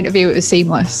their point of view, it was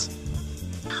seamless.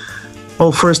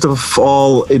 Well, first of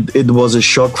all, it was a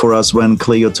shock for us when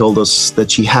Cleo told us that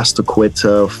she has to quit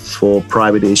for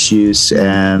private issues,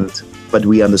 but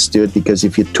we understood, because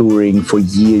if you're touring for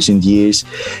years and years,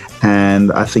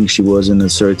 and I think she was in a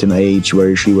certain age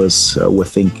where she was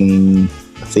thinking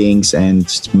things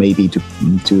and maybe to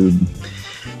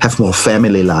have more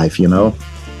family life,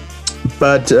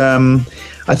 But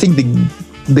I think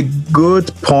the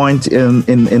good point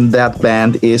in that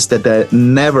band is that they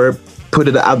never put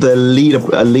it at the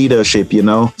leadership,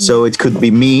 So it could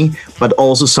be me, but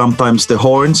also sometimes the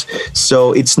horns.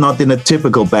 So it's not in a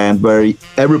typical band where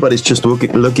everybody's just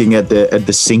looking at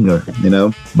the singer,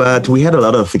 But we had a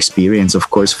lot of experience, of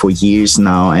course, for years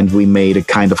now, and we made a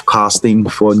kind of casting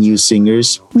for new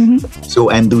singers. Mm-hmm. So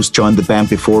Andus joined the band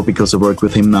before, because I worked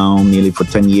with him now nearly for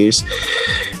 10 years.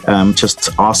 Just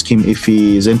ask him if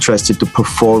he is interested to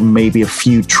perform maybe a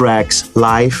few tracks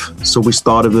live. So we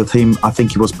started with him. I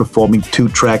think he was performing 2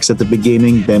 tracks at the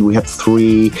beginning, then we had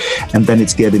 3, and then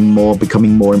it's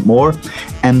becoming more and more.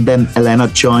 And then Elena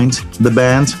joined the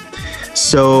band.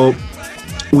 So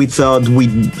we thought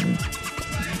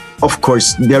of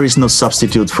course, there is no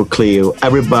substitute for Cleo.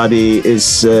 Everybody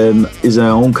is his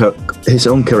own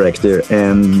character,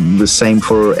 and the same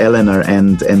for Eleanor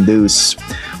and Deuce.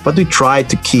 But we try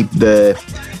to keep the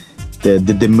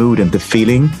mood and the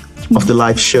feeling of the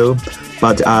live show.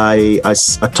 But I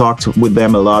talked with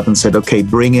them a lot and said, okay,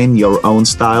 bring in your own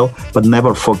style, but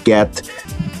never forget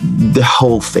the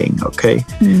whole thing, okay?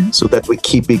 So that we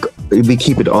keep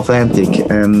it authentic.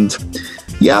 And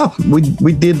yeah,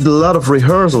 we did a lot of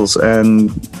rehearsals,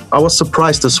 and I was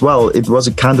surprised as well. It was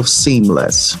a kind of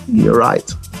seamless. You're right.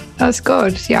 That's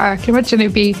good. Yeah, I can imagine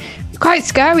it'd be quite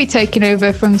scary taking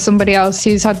over from somebody else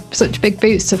who's had such big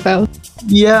boots to fill.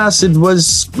 Yes, it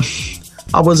was.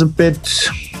 I was a bit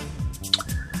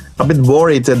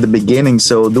worried at the beginning.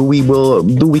 So do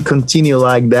we continue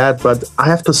like that? But I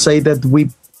have to say that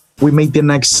we made the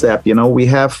next step. We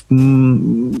have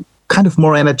kind of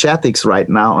more energetics right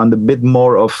now, and a bit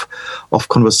more of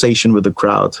conversation with the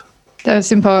crowd.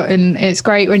 That's important. It's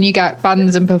great when you get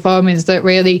bands and performers that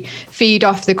really feed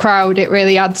off the crowd. It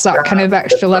really adds that kind of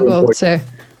extra level to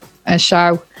a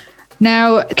show.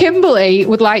 Now, Kimberly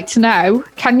would like to know,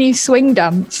 can you swing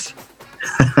dance?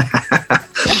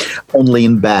 Only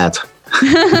in bed.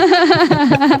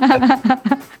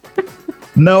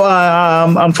 No,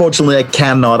 unfortunately, I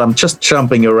cannot. I'm just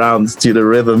jumping around to the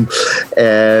rhythm,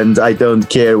 and I don't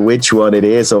care which one it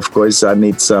is. Of course, I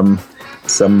need some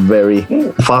very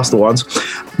fast ones.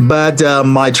 But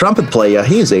my trumpet player,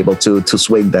 he is able to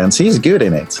swing dance. He's good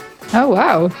in it. Oh,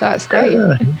 wow. That's great.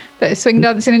 Bit of swing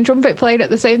dancing and trumpet playing at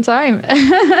the same time.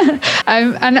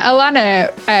 And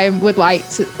Alana would like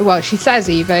to, well, she says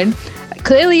even,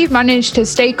 clearly you've managed to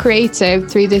stay creative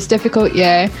through this difficult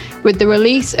year with the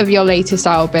release of your latest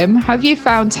album. Have you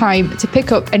found time to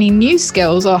pick up any new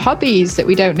skills or hobbies that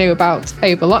we don't know about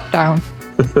over lockdown?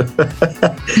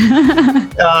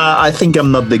 I think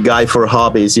I'm not the guy for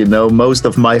hobbies, you know. Most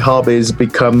of my hobbies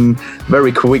become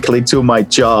very quickly to my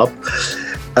job.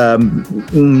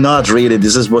 Not really.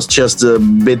 This was just a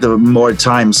bit of more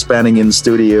time spending in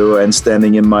studio and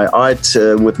standing in my art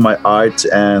with my art,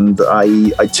 and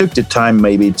I took the time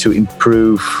maybe to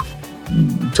improve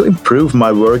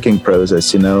my working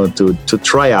process, you know, to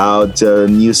try out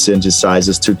new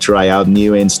synthesizers, to try out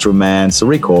new instruments, to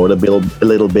record a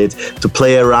little bit, to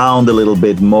play around a little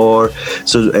bit more,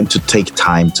 and to take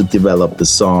time to develop the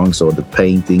songs or the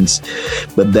paintings.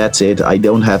 But that's it. I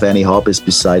don't have any hobbies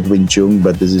beside Wing Chun,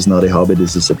 but this is not a hobby.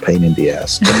 This is a pain in the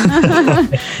ass.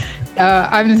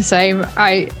 I'm the same.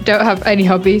 I don't have any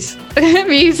hobbies.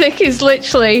 Music is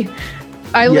literally...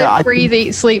 I live, breathe,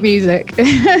 eat, sleep music.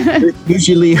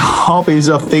 Usually hobbies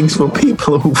are things for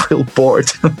people who feel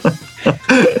bored.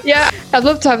 Yeah, I'd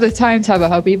love to have the time to have a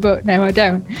hobby, but no, I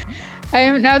don't.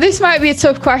 Now, this might be a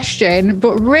tough question,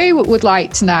 but Ray would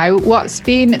like to know what's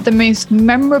been the most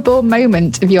memorable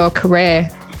moment of your career?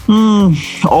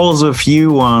 Also a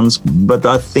few ones, but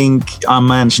I think I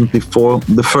mentioned before,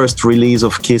 the first release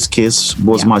of Kiss Kiss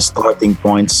was my starting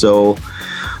point.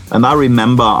 And I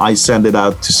remember I sent it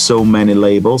out to so many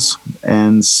labels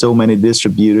and so many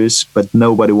distributors, but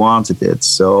nobody wanted it.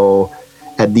 So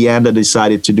at the end, I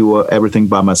decided to do everything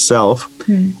by myself,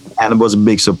 and it was a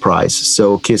big surprise.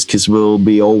 So Kiss Kiss will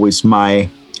be always my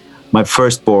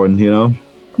firstborn, you know.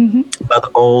 Mm-hmm.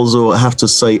 But also I have to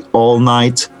say, All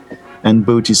Night and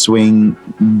Booty Swing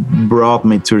brought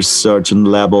me to a certain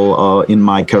level in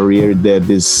my career that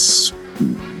is...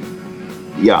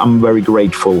 Yeah, I'm very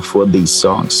grateful for these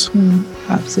songs.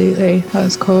 Absolutely.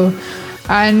 That's cool.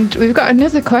 And we've got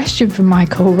another question from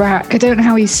Michael Rack. I don't know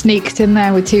how he sneaked in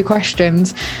there with 2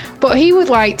 questions, but he would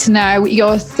like to know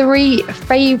your 3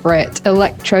 favourite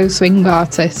electro swing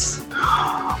artists.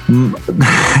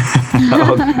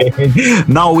 Okay.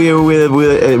 Now we're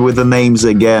with the names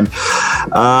again.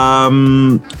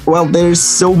 Well, there's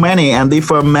so many, and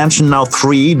if I mention now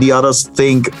 3, the others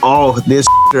think, oh, this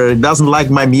doesn't like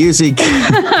my music.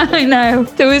 I know.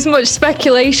 There was much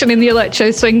speculation in the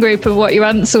electro swing group of what your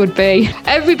answer would be.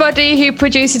 Everybody who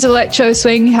produces electro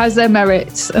swing has their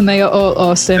merits, and they are all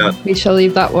awesome. Yeah. We shall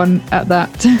leave that one at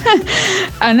that.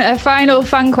 And a final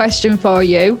fan question for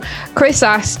you. Chris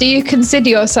asks, do you consider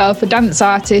yourself a dance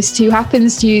artist who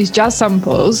happens to use jazz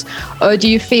samples, or do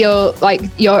you feel like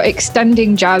you're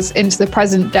extending jazz into the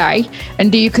present day? And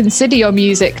do you consider your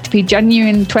music to be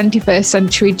genuine 21st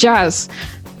century jazz?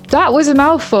 That was a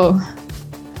mouthful.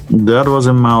 That was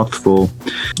a mouthful.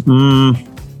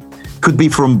 Could be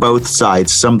from both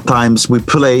sides. Sometimes we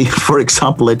play, for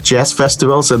example, at jazz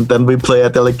festivals, and then we play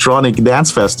at electronic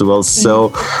dance festivals.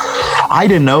 So I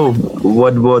don't know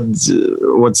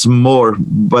what's more,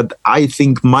 but I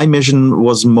think my mission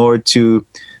was more to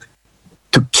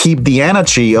keep the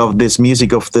energy of this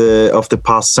music of the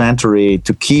past century,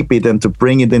 to keep it and to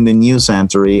bring it in the new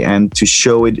century, and to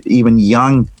show it even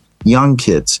young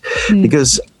kids,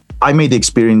 because I made the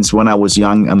experience when I was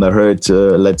young and I heard,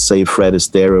 let's say, Fred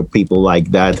Astaire or people like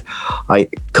that. I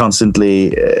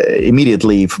constantly,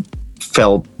 immediately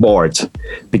felt bored,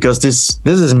 because this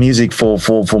is music for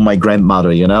my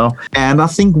grandmother, you know. And I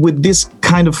think with this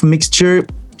kind of mixture,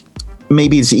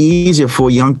 maybe it's easier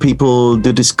for young people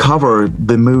to discover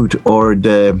the mood or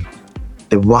the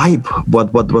vibe,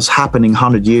 what was happening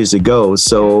 100 years ago.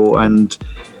 So, and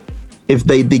if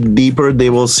they dig deeper, they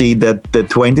will see that the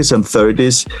 20s and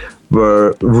 30s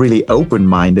were really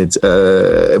open-minded.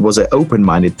 It was an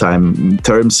open-minded time in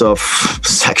terms of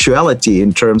sexuality,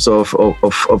 in terms of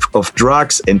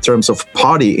drugs, in terms of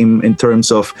party, in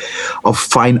terms of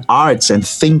fine arts and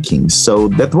thinking. So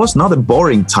that was not a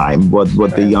boring time, what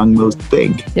the young most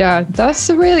think. Yeah, that's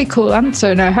a really cool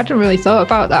answer. And I hadn't really thought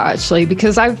about that, actually,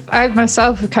 because I've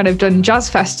myself kind of done jazz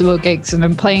festival gigs and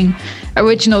I'm playing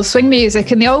original swing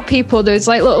music, and the old people, there's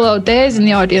like little old days in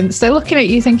the audience, they're looking at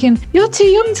you thinking, you're too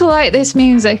young to like this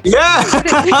music. Yeah,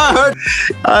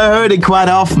 I heard it quite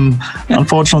often.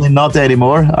 Unfortunately, not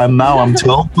anymore. I'm too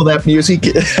old for that music.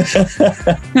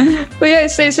 But yeah,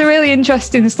 it's a really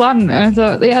interesting slant. I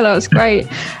thought, yeah, that was great.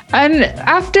 And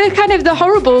after kind of the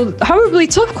horribly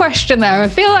tough question there, I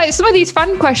feel like some of these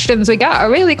fan questions we get are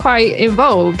really quite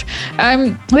involved.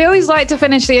 We always like to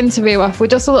finish the interview off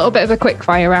with just a little bit of a quick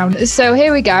fire round. So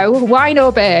here we go. Wine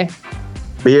or beer?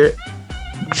 Beer.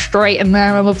 Straight in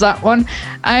there. I love that one.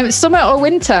 Summer or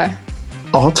winter?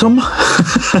 Autumn.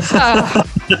 I'll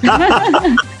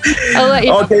let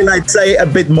you know. Okay, let's say a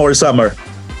bit more summer.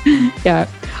 Yeah.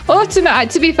 Autumn,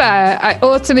 to be fair,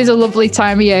 autumn is a lovely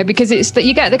time of year because it's that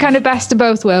you get the kind of best of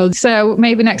both worlds. So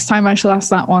maybe next time I shall ask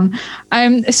that one.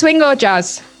 Swing or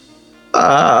jazz?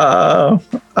 I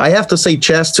have to say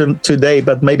jazz today,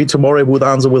 but maybe tomorrow I would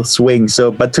answer with swing.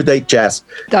 But today jazz.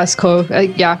 That's cool.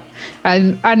 Yeah.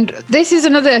 And this is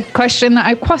another question that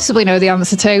I possibly know the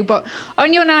answer to. But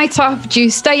on your night off, do you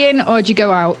stay in or do you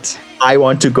go out? I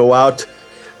want to go out.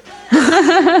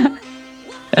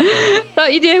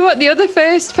 But you know what? The other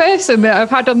first person that I've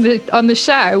had on the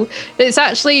show that's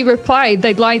actually replied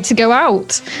they'd like to go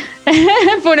out.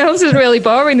 Everyone else is really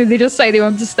boring and they just say they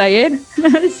want to stay in.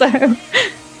 So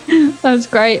that's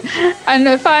great. And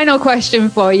a final question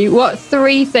for you. What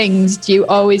 3 things do you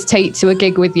always take to a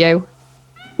gig with you?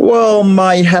 Well,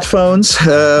 my headphones.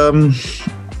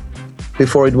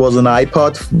 Before it was an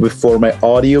iPod, before my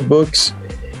audiobooks,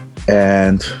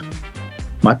 and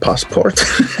my passport.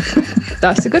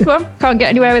 That's a good one. Can't get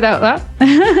anywhere without that.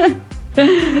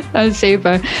 That's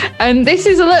super. And this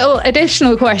is a little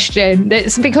additional question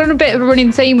that's become a bit of a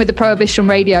running theme with the Prohibition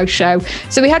radio show.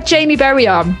 So we had Jamie Berry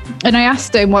on and I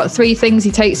asked him what 3 things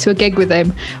he takes to a gig with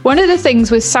him. One of the things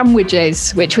was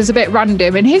sandwiches, which was a bit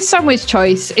random. And his sandwich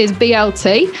choice is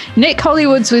BLT. Nick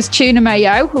Hollywood's was tuna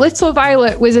mayo. Little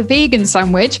Violet was a vegan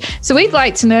sandwich. So we'd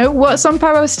like to know what's on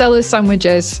Parov Stelar's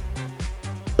sandwiches.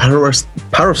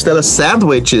 Parov Stelar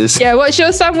sandwiches. Yeah, what's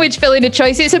your sandwich filling of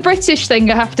choice? It's a British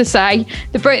thing, I have to say.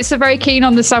 The Brits are very keen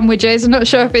on the sandwiches. I'm not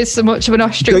sure if it's so much of an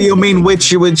Austrian. Do you mean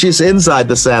which is inside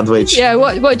the sandwich? Yeah,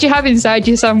 what do you have inside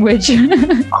your sandwich?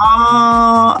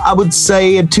 I would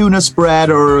say a tuna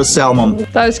spread or a salmon.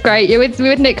 That's great. You're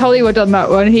with Nick Hollywood on that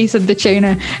one. He said the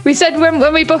tuna. We said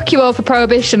when we book you all for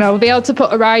Prohibition, I'll be able to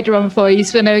put a rider on for you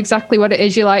so we know exactly what it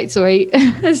is you like to eat.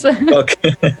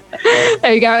 Okay.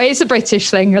 There you go. It's a British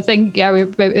thing, I think. Yeah,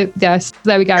 yes.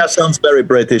 There we go. That sounds very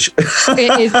British.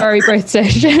 It is very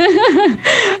British.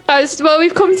 Well,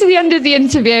 we've come to the end of the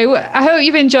interview. I hope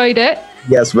you've enjoyed it.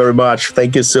 Yes, very much.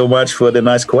 Thank you so much for the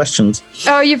nice questions.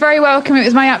 Oh, you're very welcome. It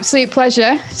was my absolute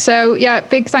pleasure. So, yeah,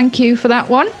 big thank you for that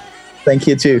one. Thank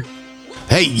you too.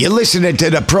 Hey, you're listening to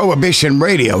the Prohibition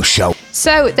radio show.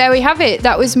 So there we have it.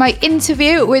 That was my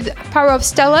interview with Parov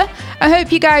Stelar. I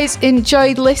hope you guys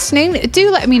enjoyed listening. Do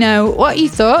let me know what you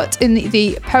thought in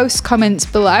the post comments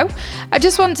below. I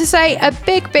just want to say a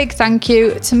big thank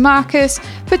you to Marcus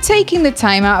for taking the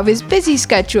time out of his busy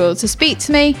schedule to speak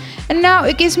to me. And now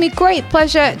it gives me great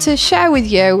pleasure to share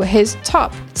with you his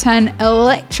top 10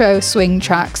 electro swing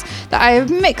tracks that I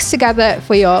have mixed together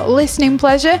for your listening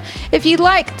pleasure. If you'd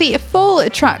like the full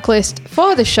track list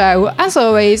for the show, as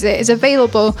always, it is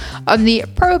available on the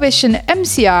Prohibition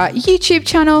MCR YouTube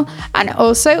channel and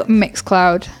also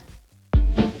Mixcloud.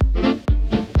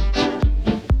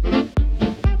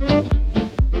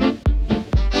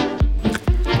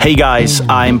 Hey guys,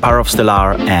 I'm Parov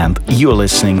Stelar and you're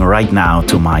listening right now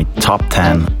to my top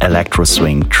 10 electro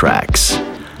swing tracks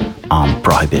on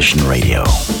Prohibition Radio.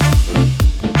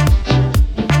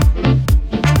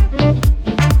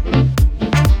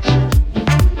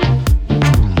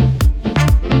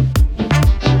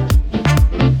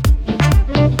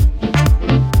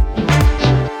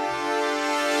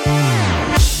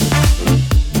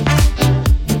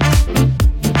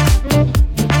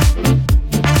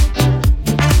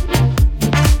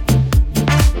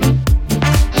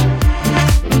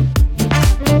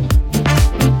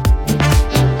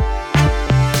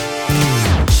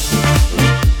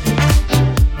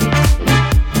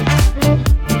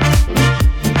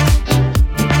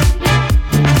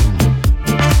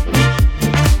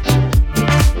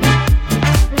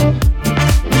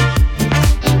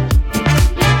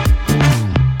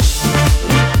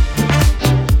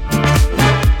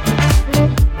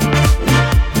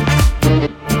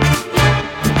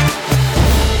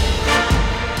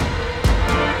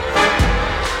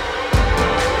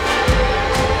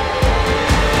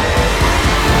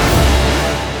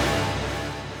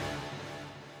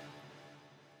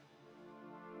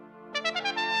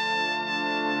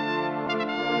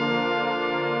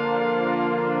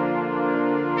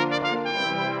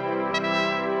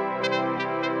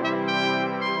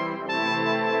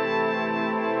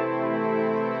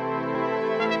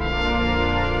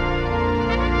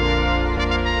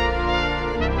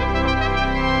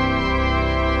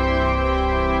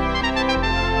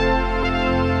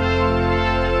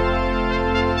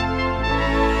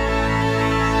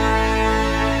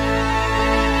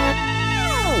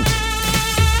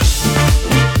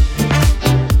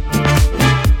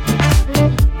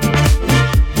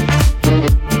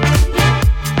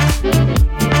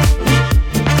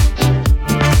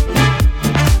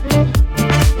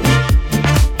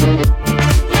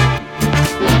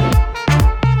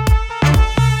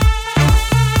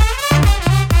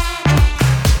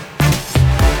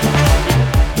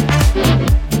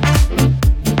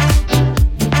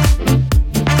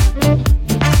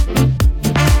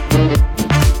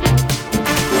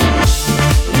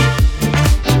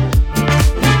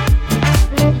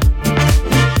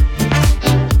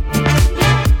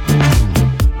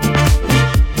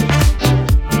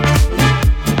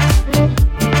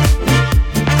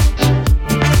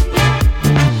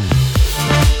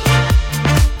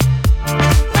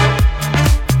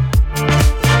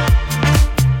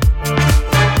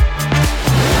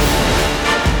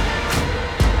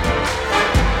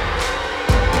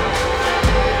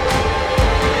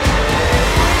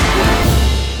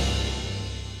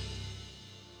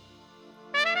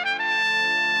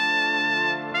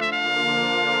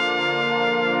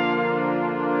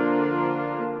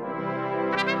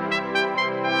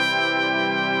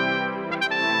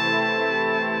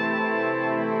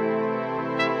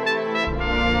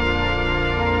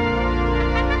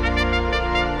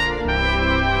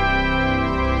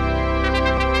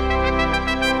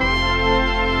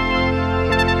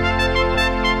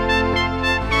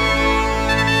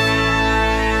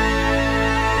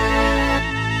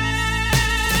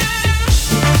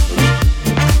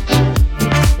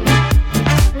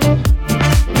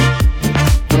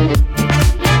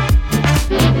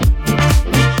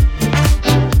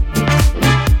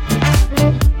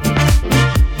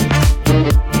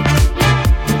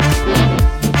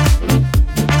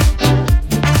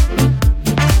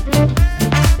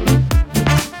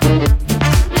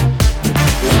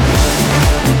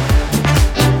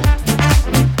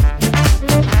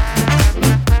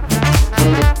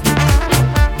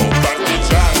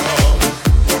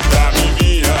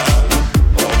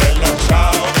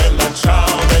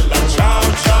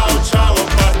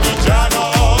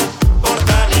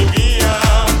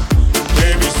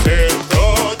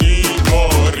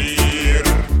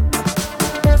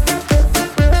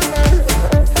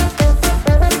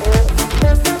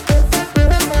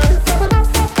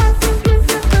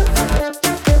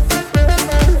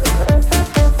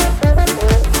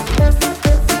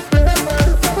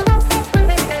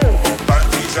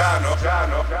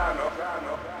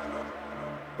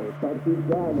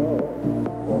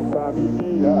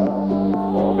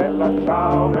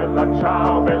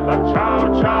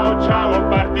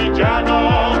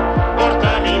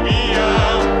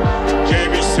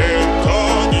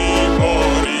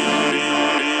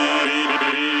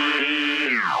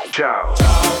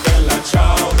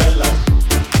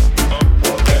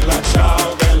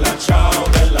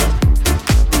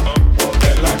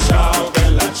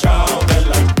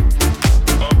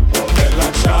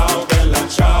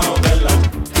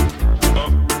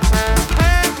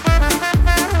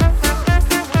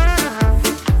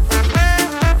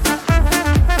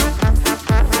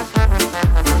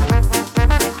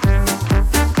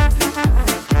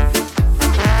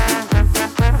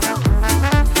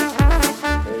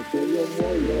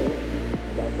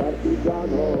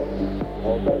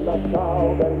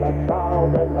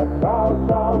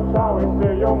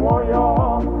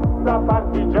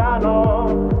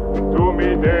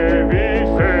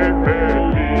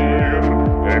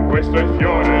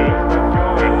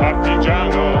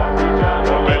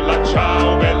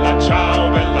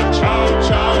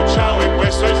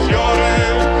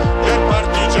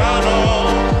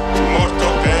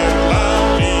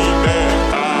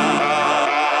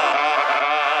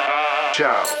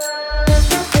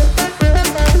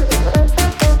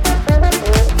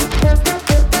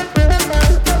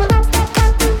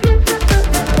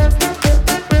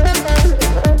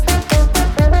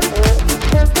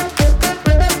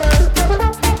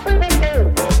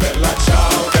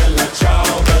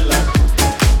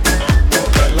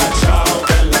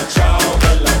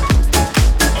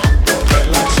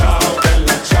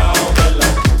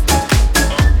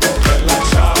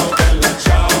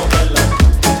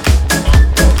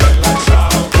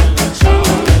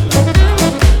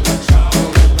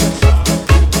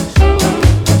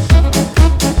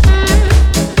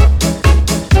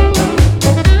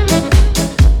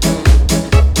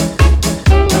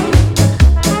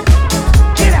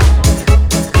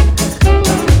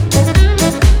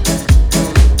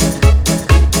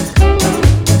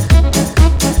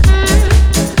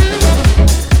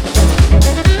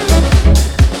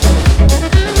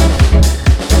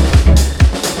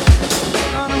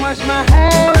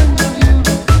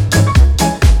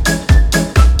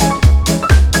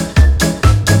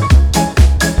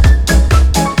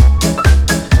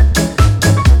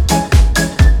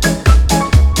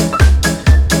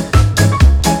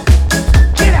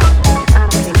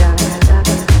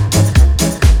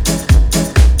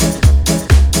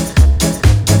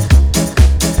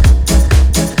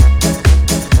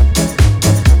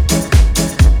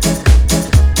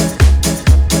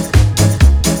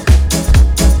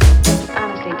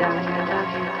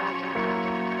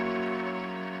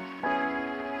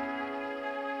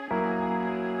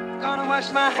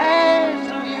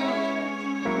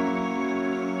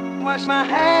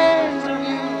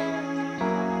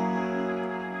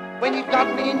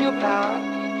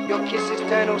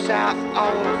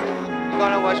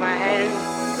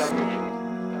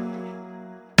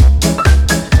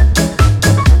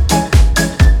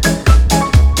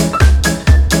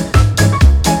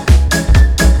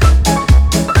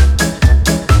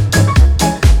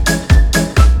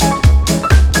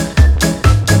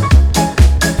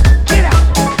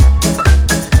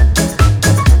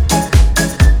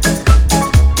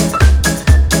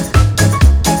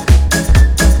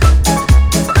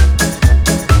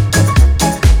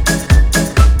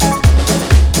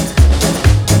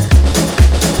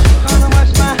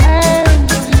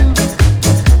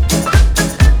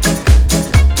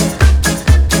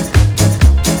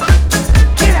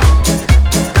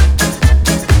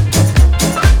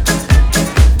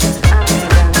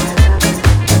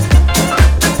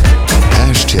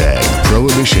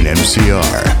 Prohibition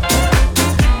MCR.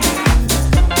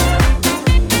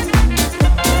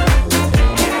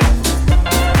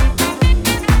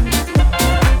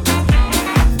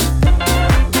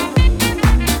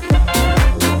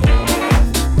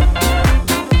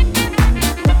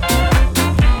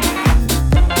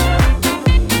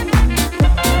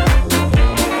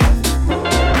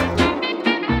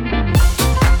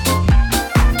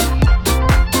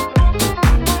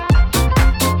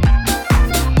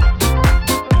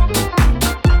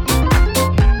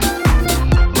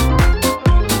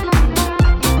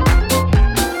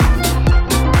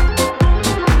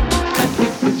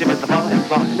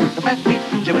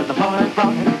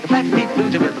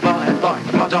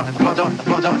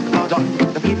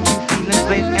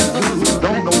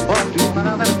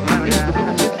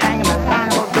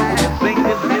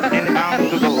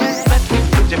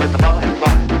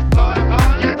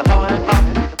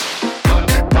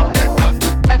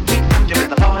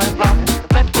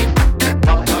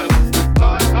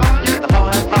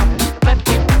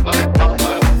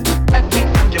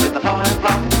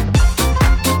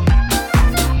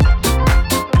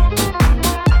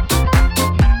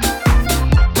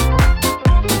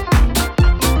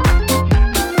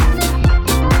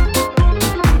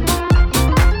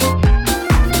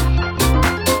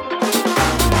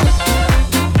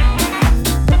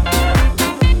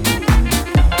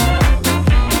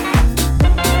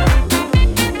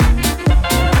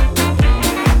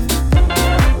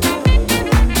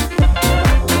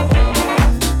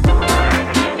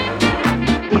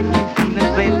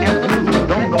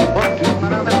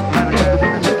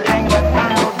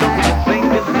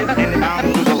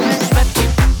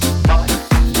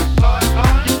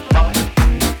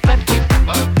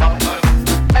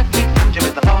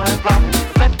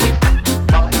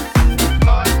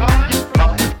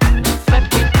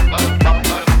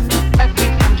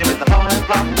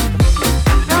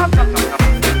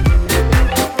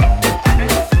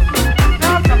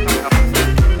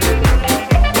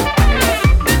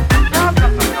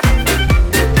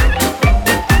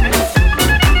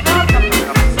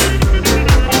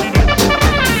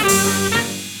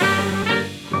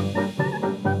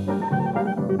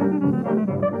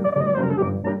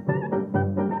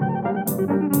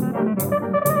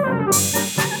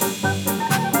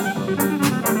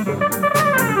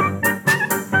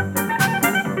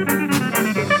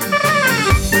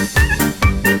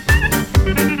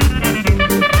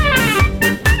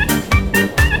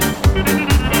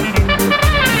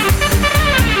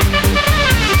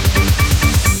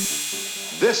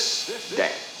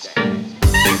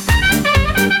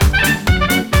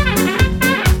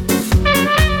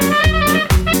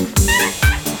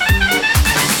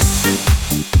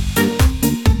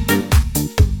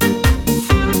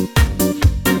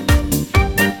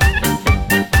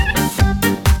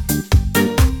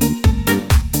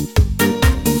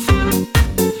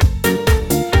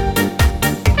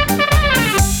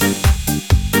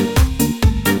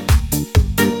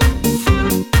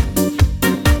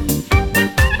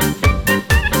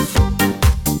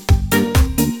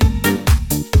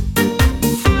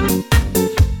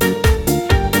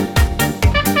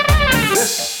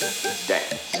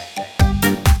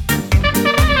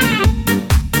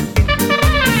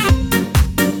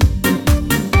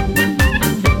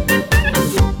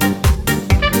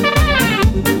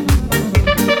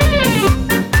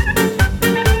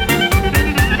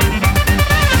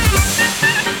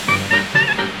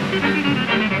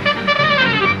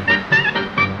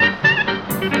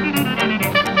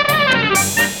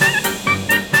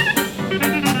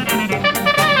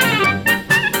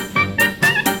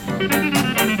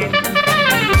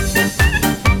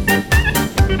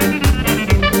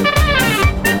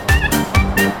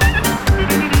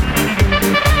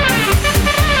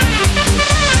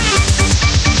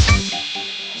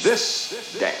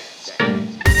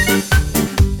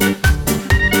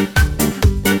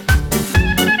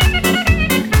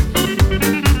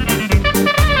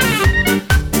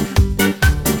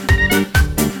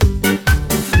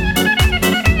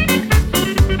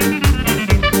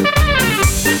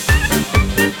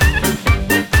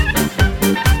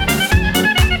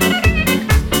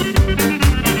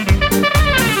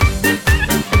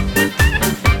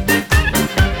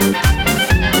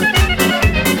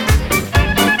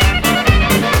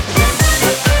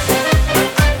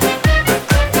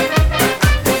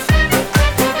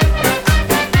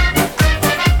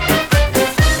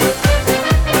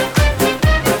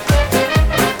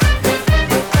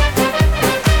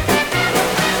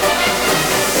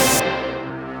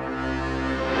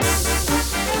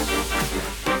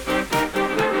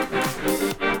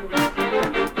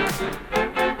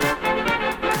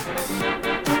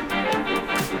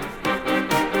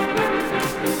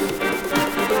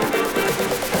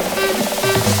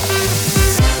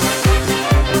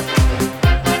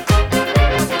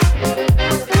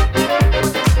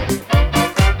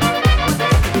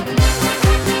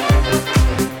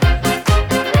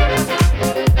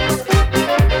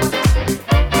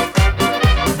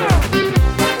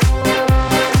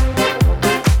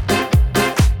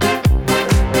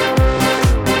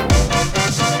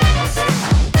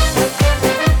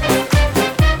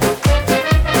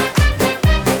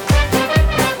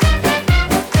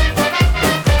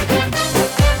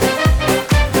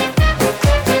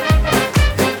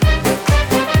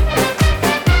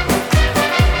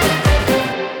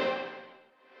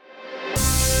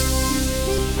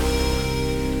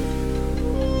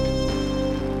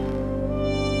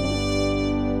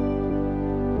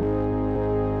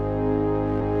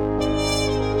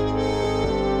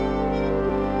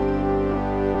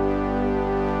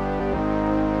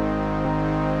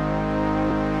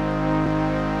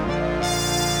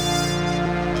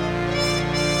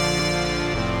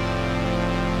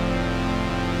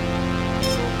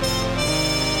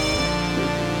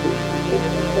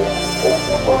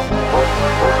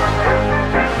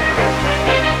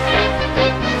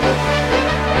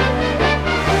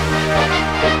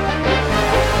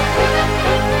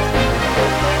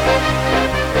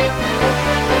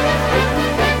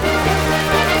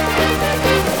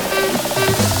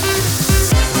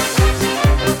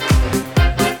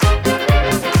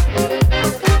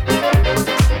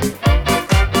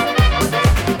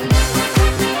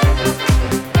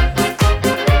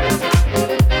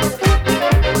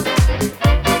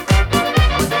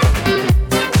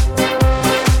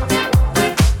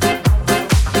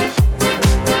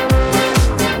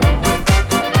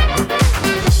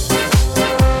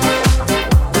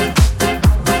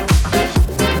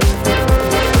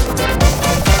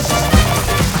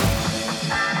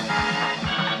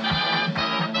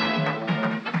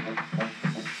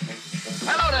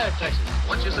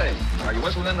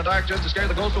 the dark just to scare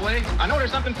the ghosts away? I know there's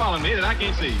something following me that I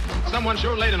can't see. Someone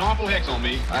sure laid an awful hex on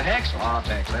me. A hex? Oh,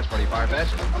 Tex, that's pretty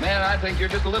far-fetched. Man, I think you're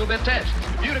just a little bit touched.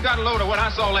 If you'd have got a load of what I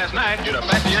saw last night, you'd have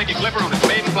passed the Yankee Clipper on its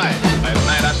maiden flight. Last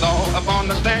night I saw upon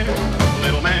the stair a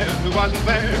little man who wasn't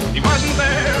there. He wasn't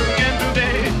there again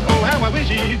today. Oh, how I wish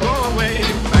he'd go away.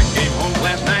 I came home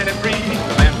last night at 3.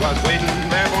 The man was waiting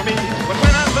there for me. But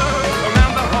when I looked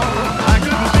around the hall, I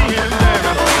couldn't see him there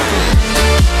at all.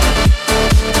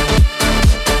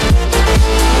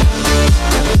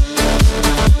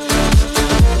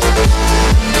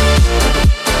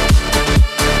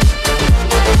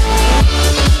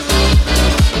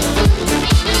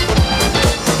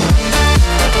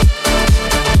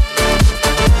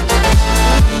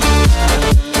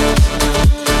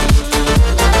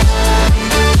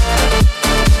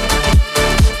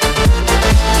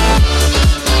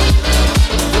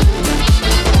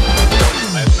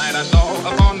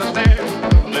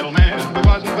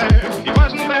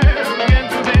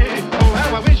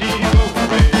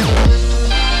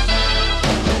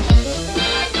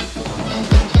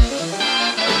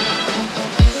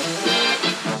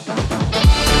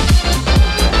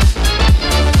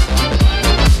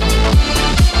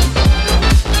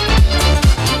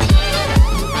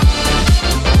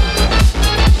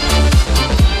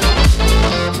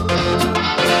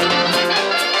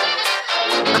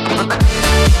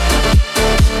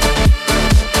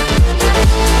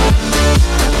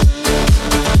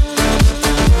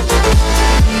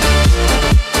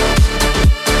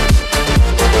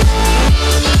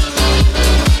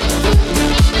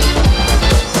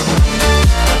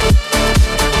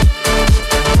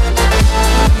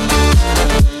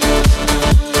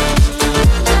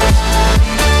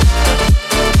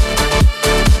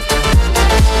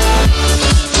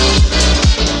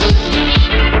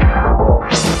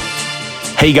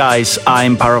 Hey guys,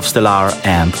 I'm Parov Stelar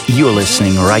and you're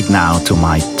listening right now to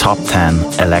my top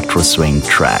 10 electro swing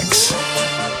tracks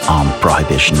on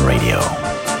Prohibition Radio.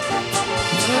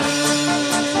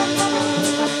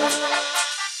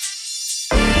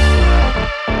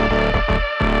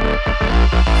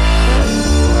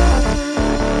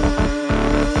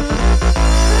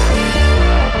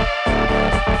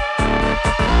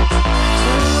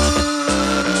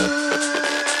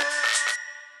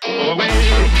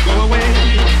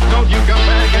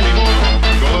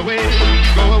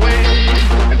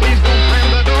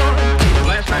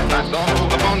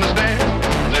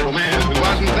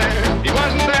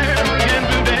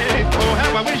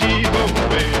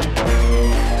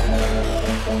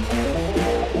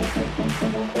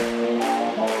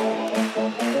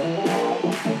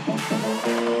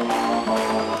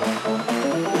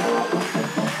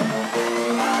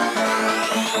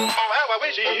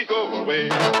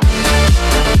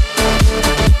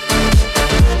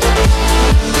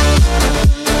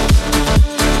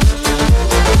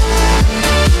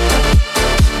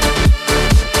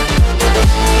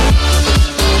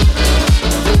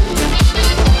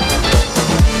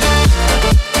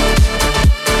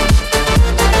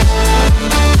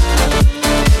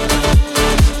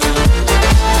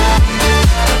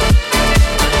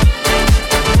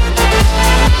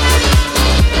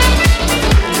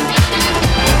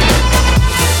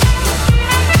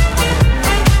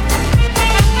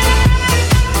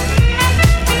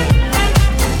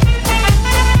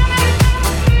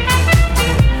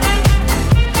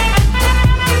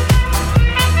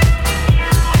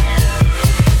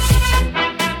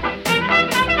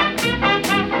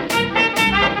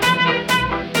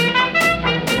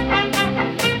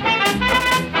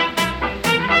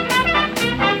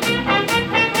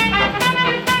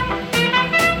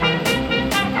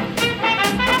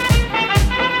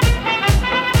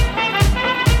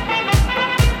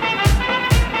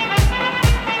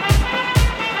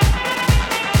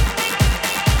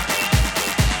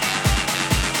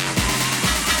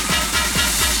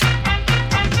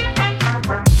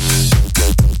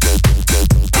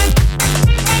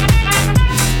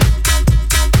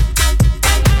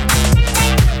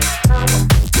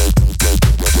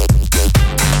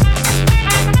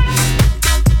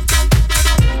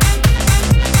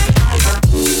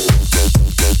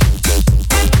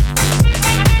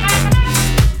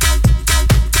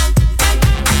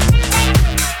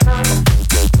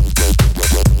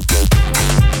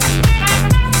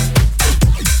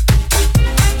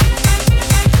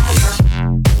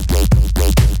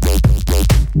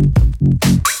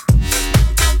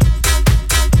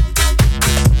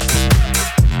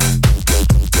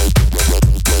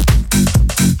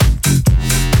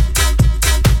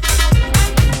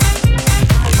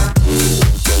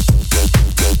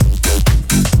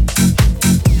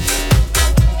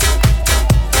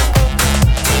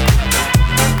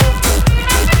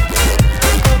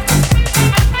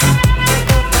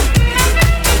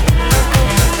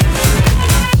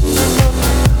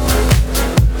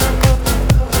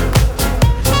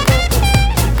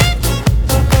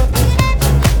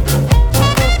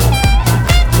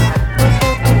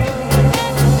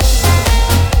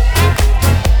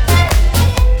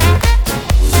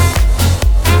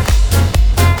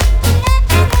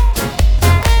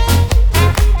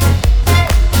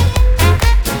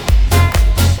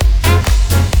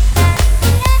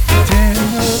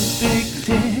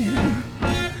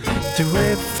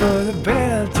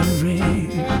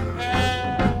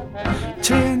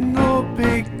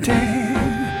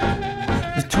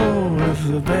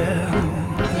 bell.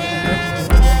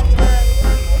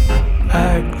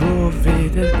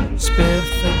 Aggravated, spare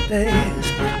for days.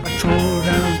 I troll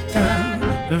downtown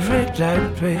the red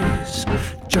light place.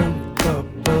 Jump up,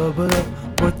 bubble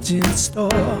up, what's in store?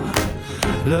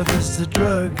 Love is the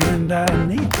drug and I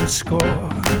need the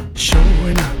score.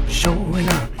 Showing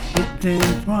up, it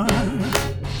didn't run.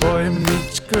 Boy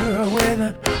meets girl where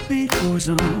the beat goes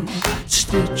on.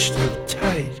 Stitched up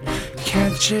tight,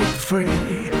 can't shake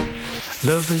free.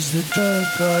 Love is the drug,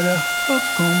 got a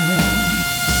hook on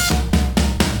me.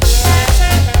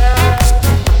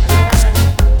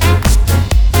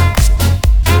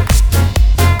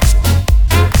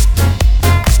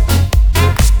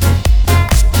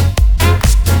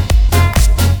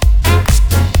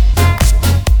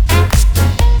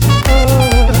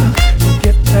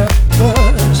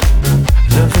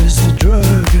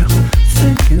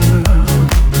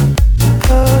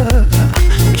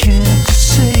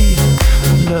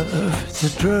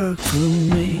 Drug for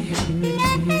me.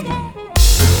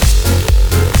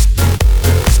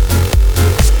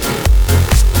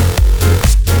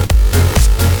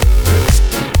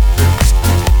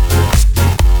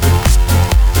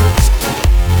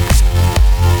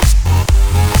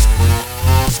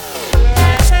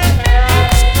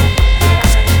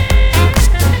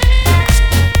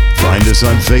 Find us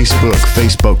on Facebook,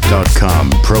 facebook.com,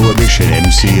 Prohibition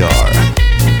MCR.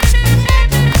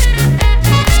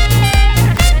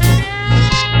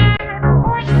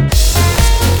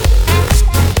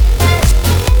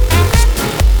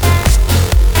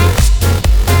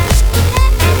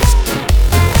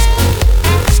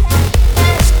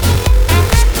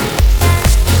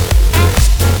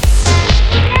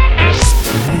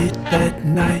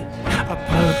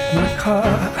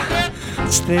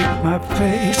 Stick my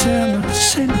face in a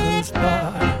singles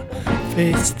bar,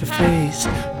 face to face,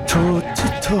 toe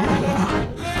to toe,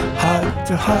 heart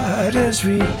to heart as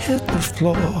we hit the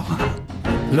floor.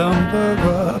 Lumber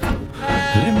up,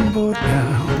 limbo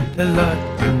down, the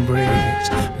lock embrace,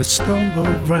 the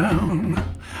stumble round.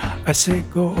 I say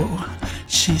go,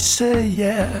 she say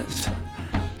yes.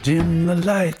 Dim the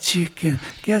lights, you can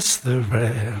guess the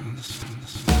rest.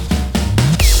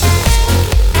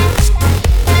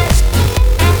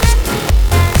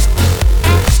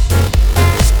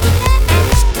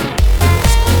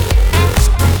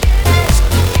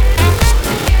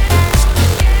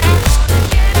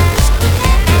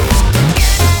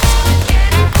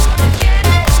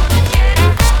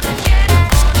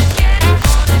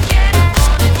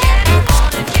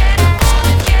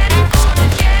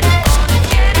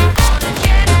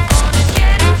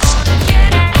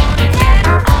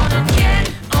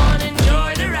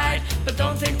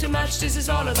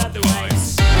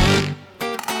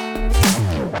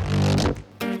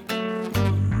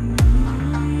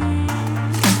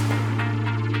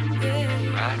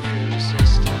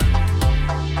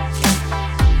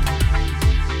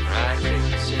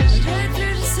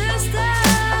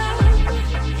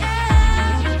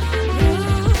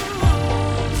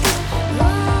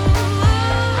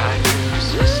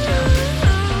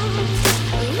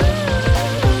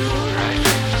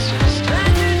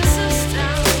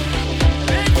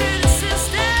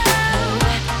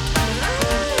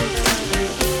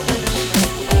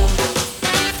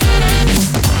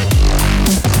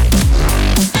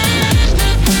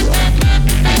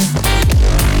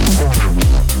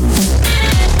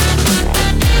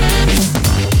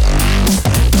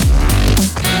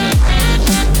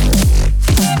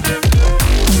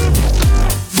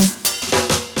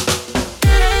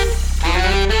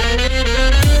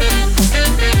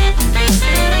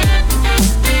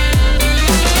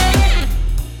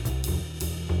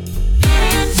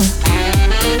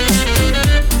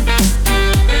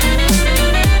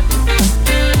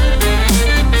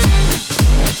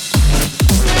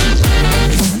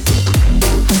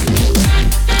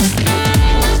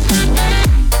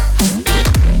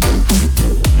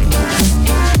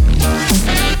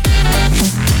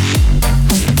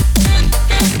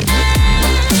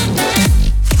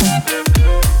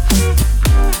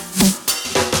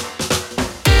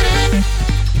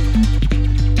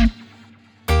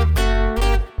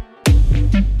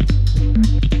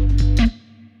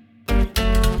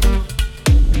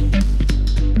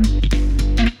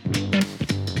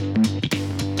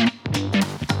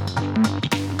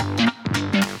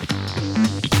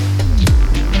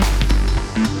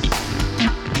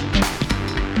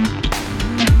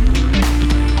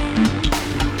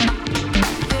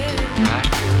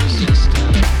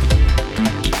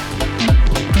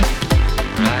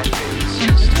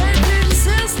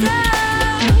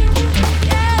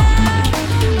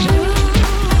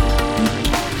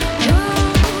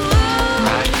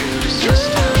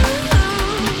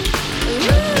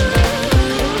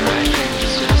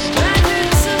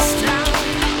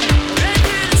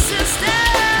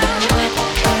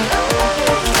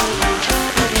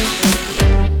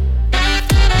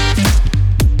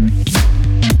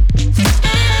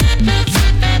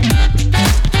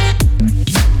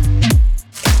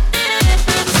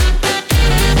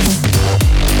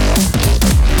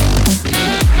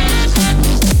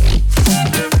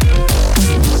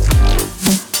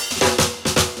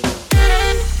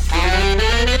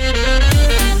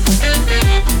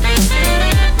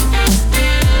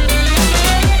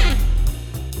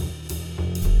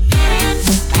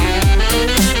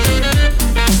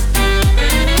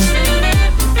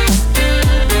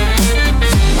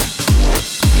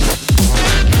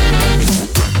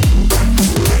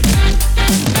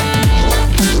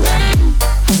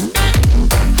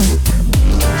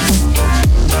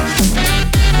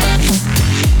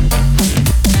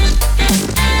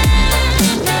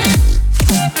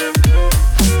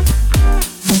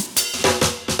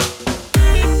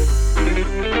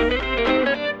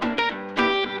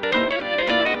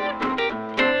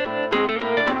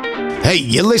 Hey,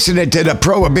 you're listening to the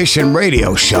Prohibition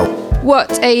Radio Show.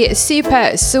 What a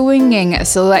super swinging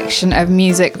selection of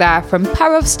music there from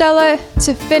Parov Stelar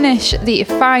to finish the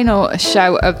final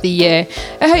show of the year.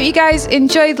 I hope you guys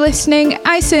enjoyed listening.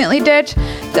 I certainly did.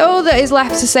 All that is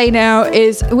left to say now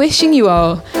is wishing you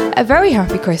all a very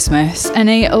happy Christmas and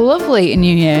a lovely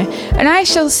New Year. And I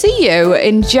shall see you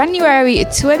in January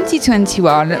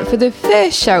 2021 for the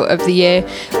first show of the year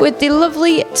with the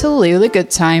lovely Tallulah Good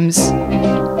Times.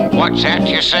 What's that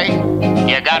you say?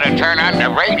 You gotta turn on the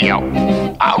radio.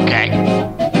 Okay.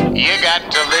 You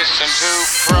got to listen to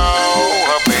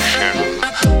Prohibition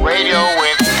Radio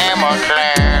with Emma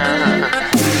Claire.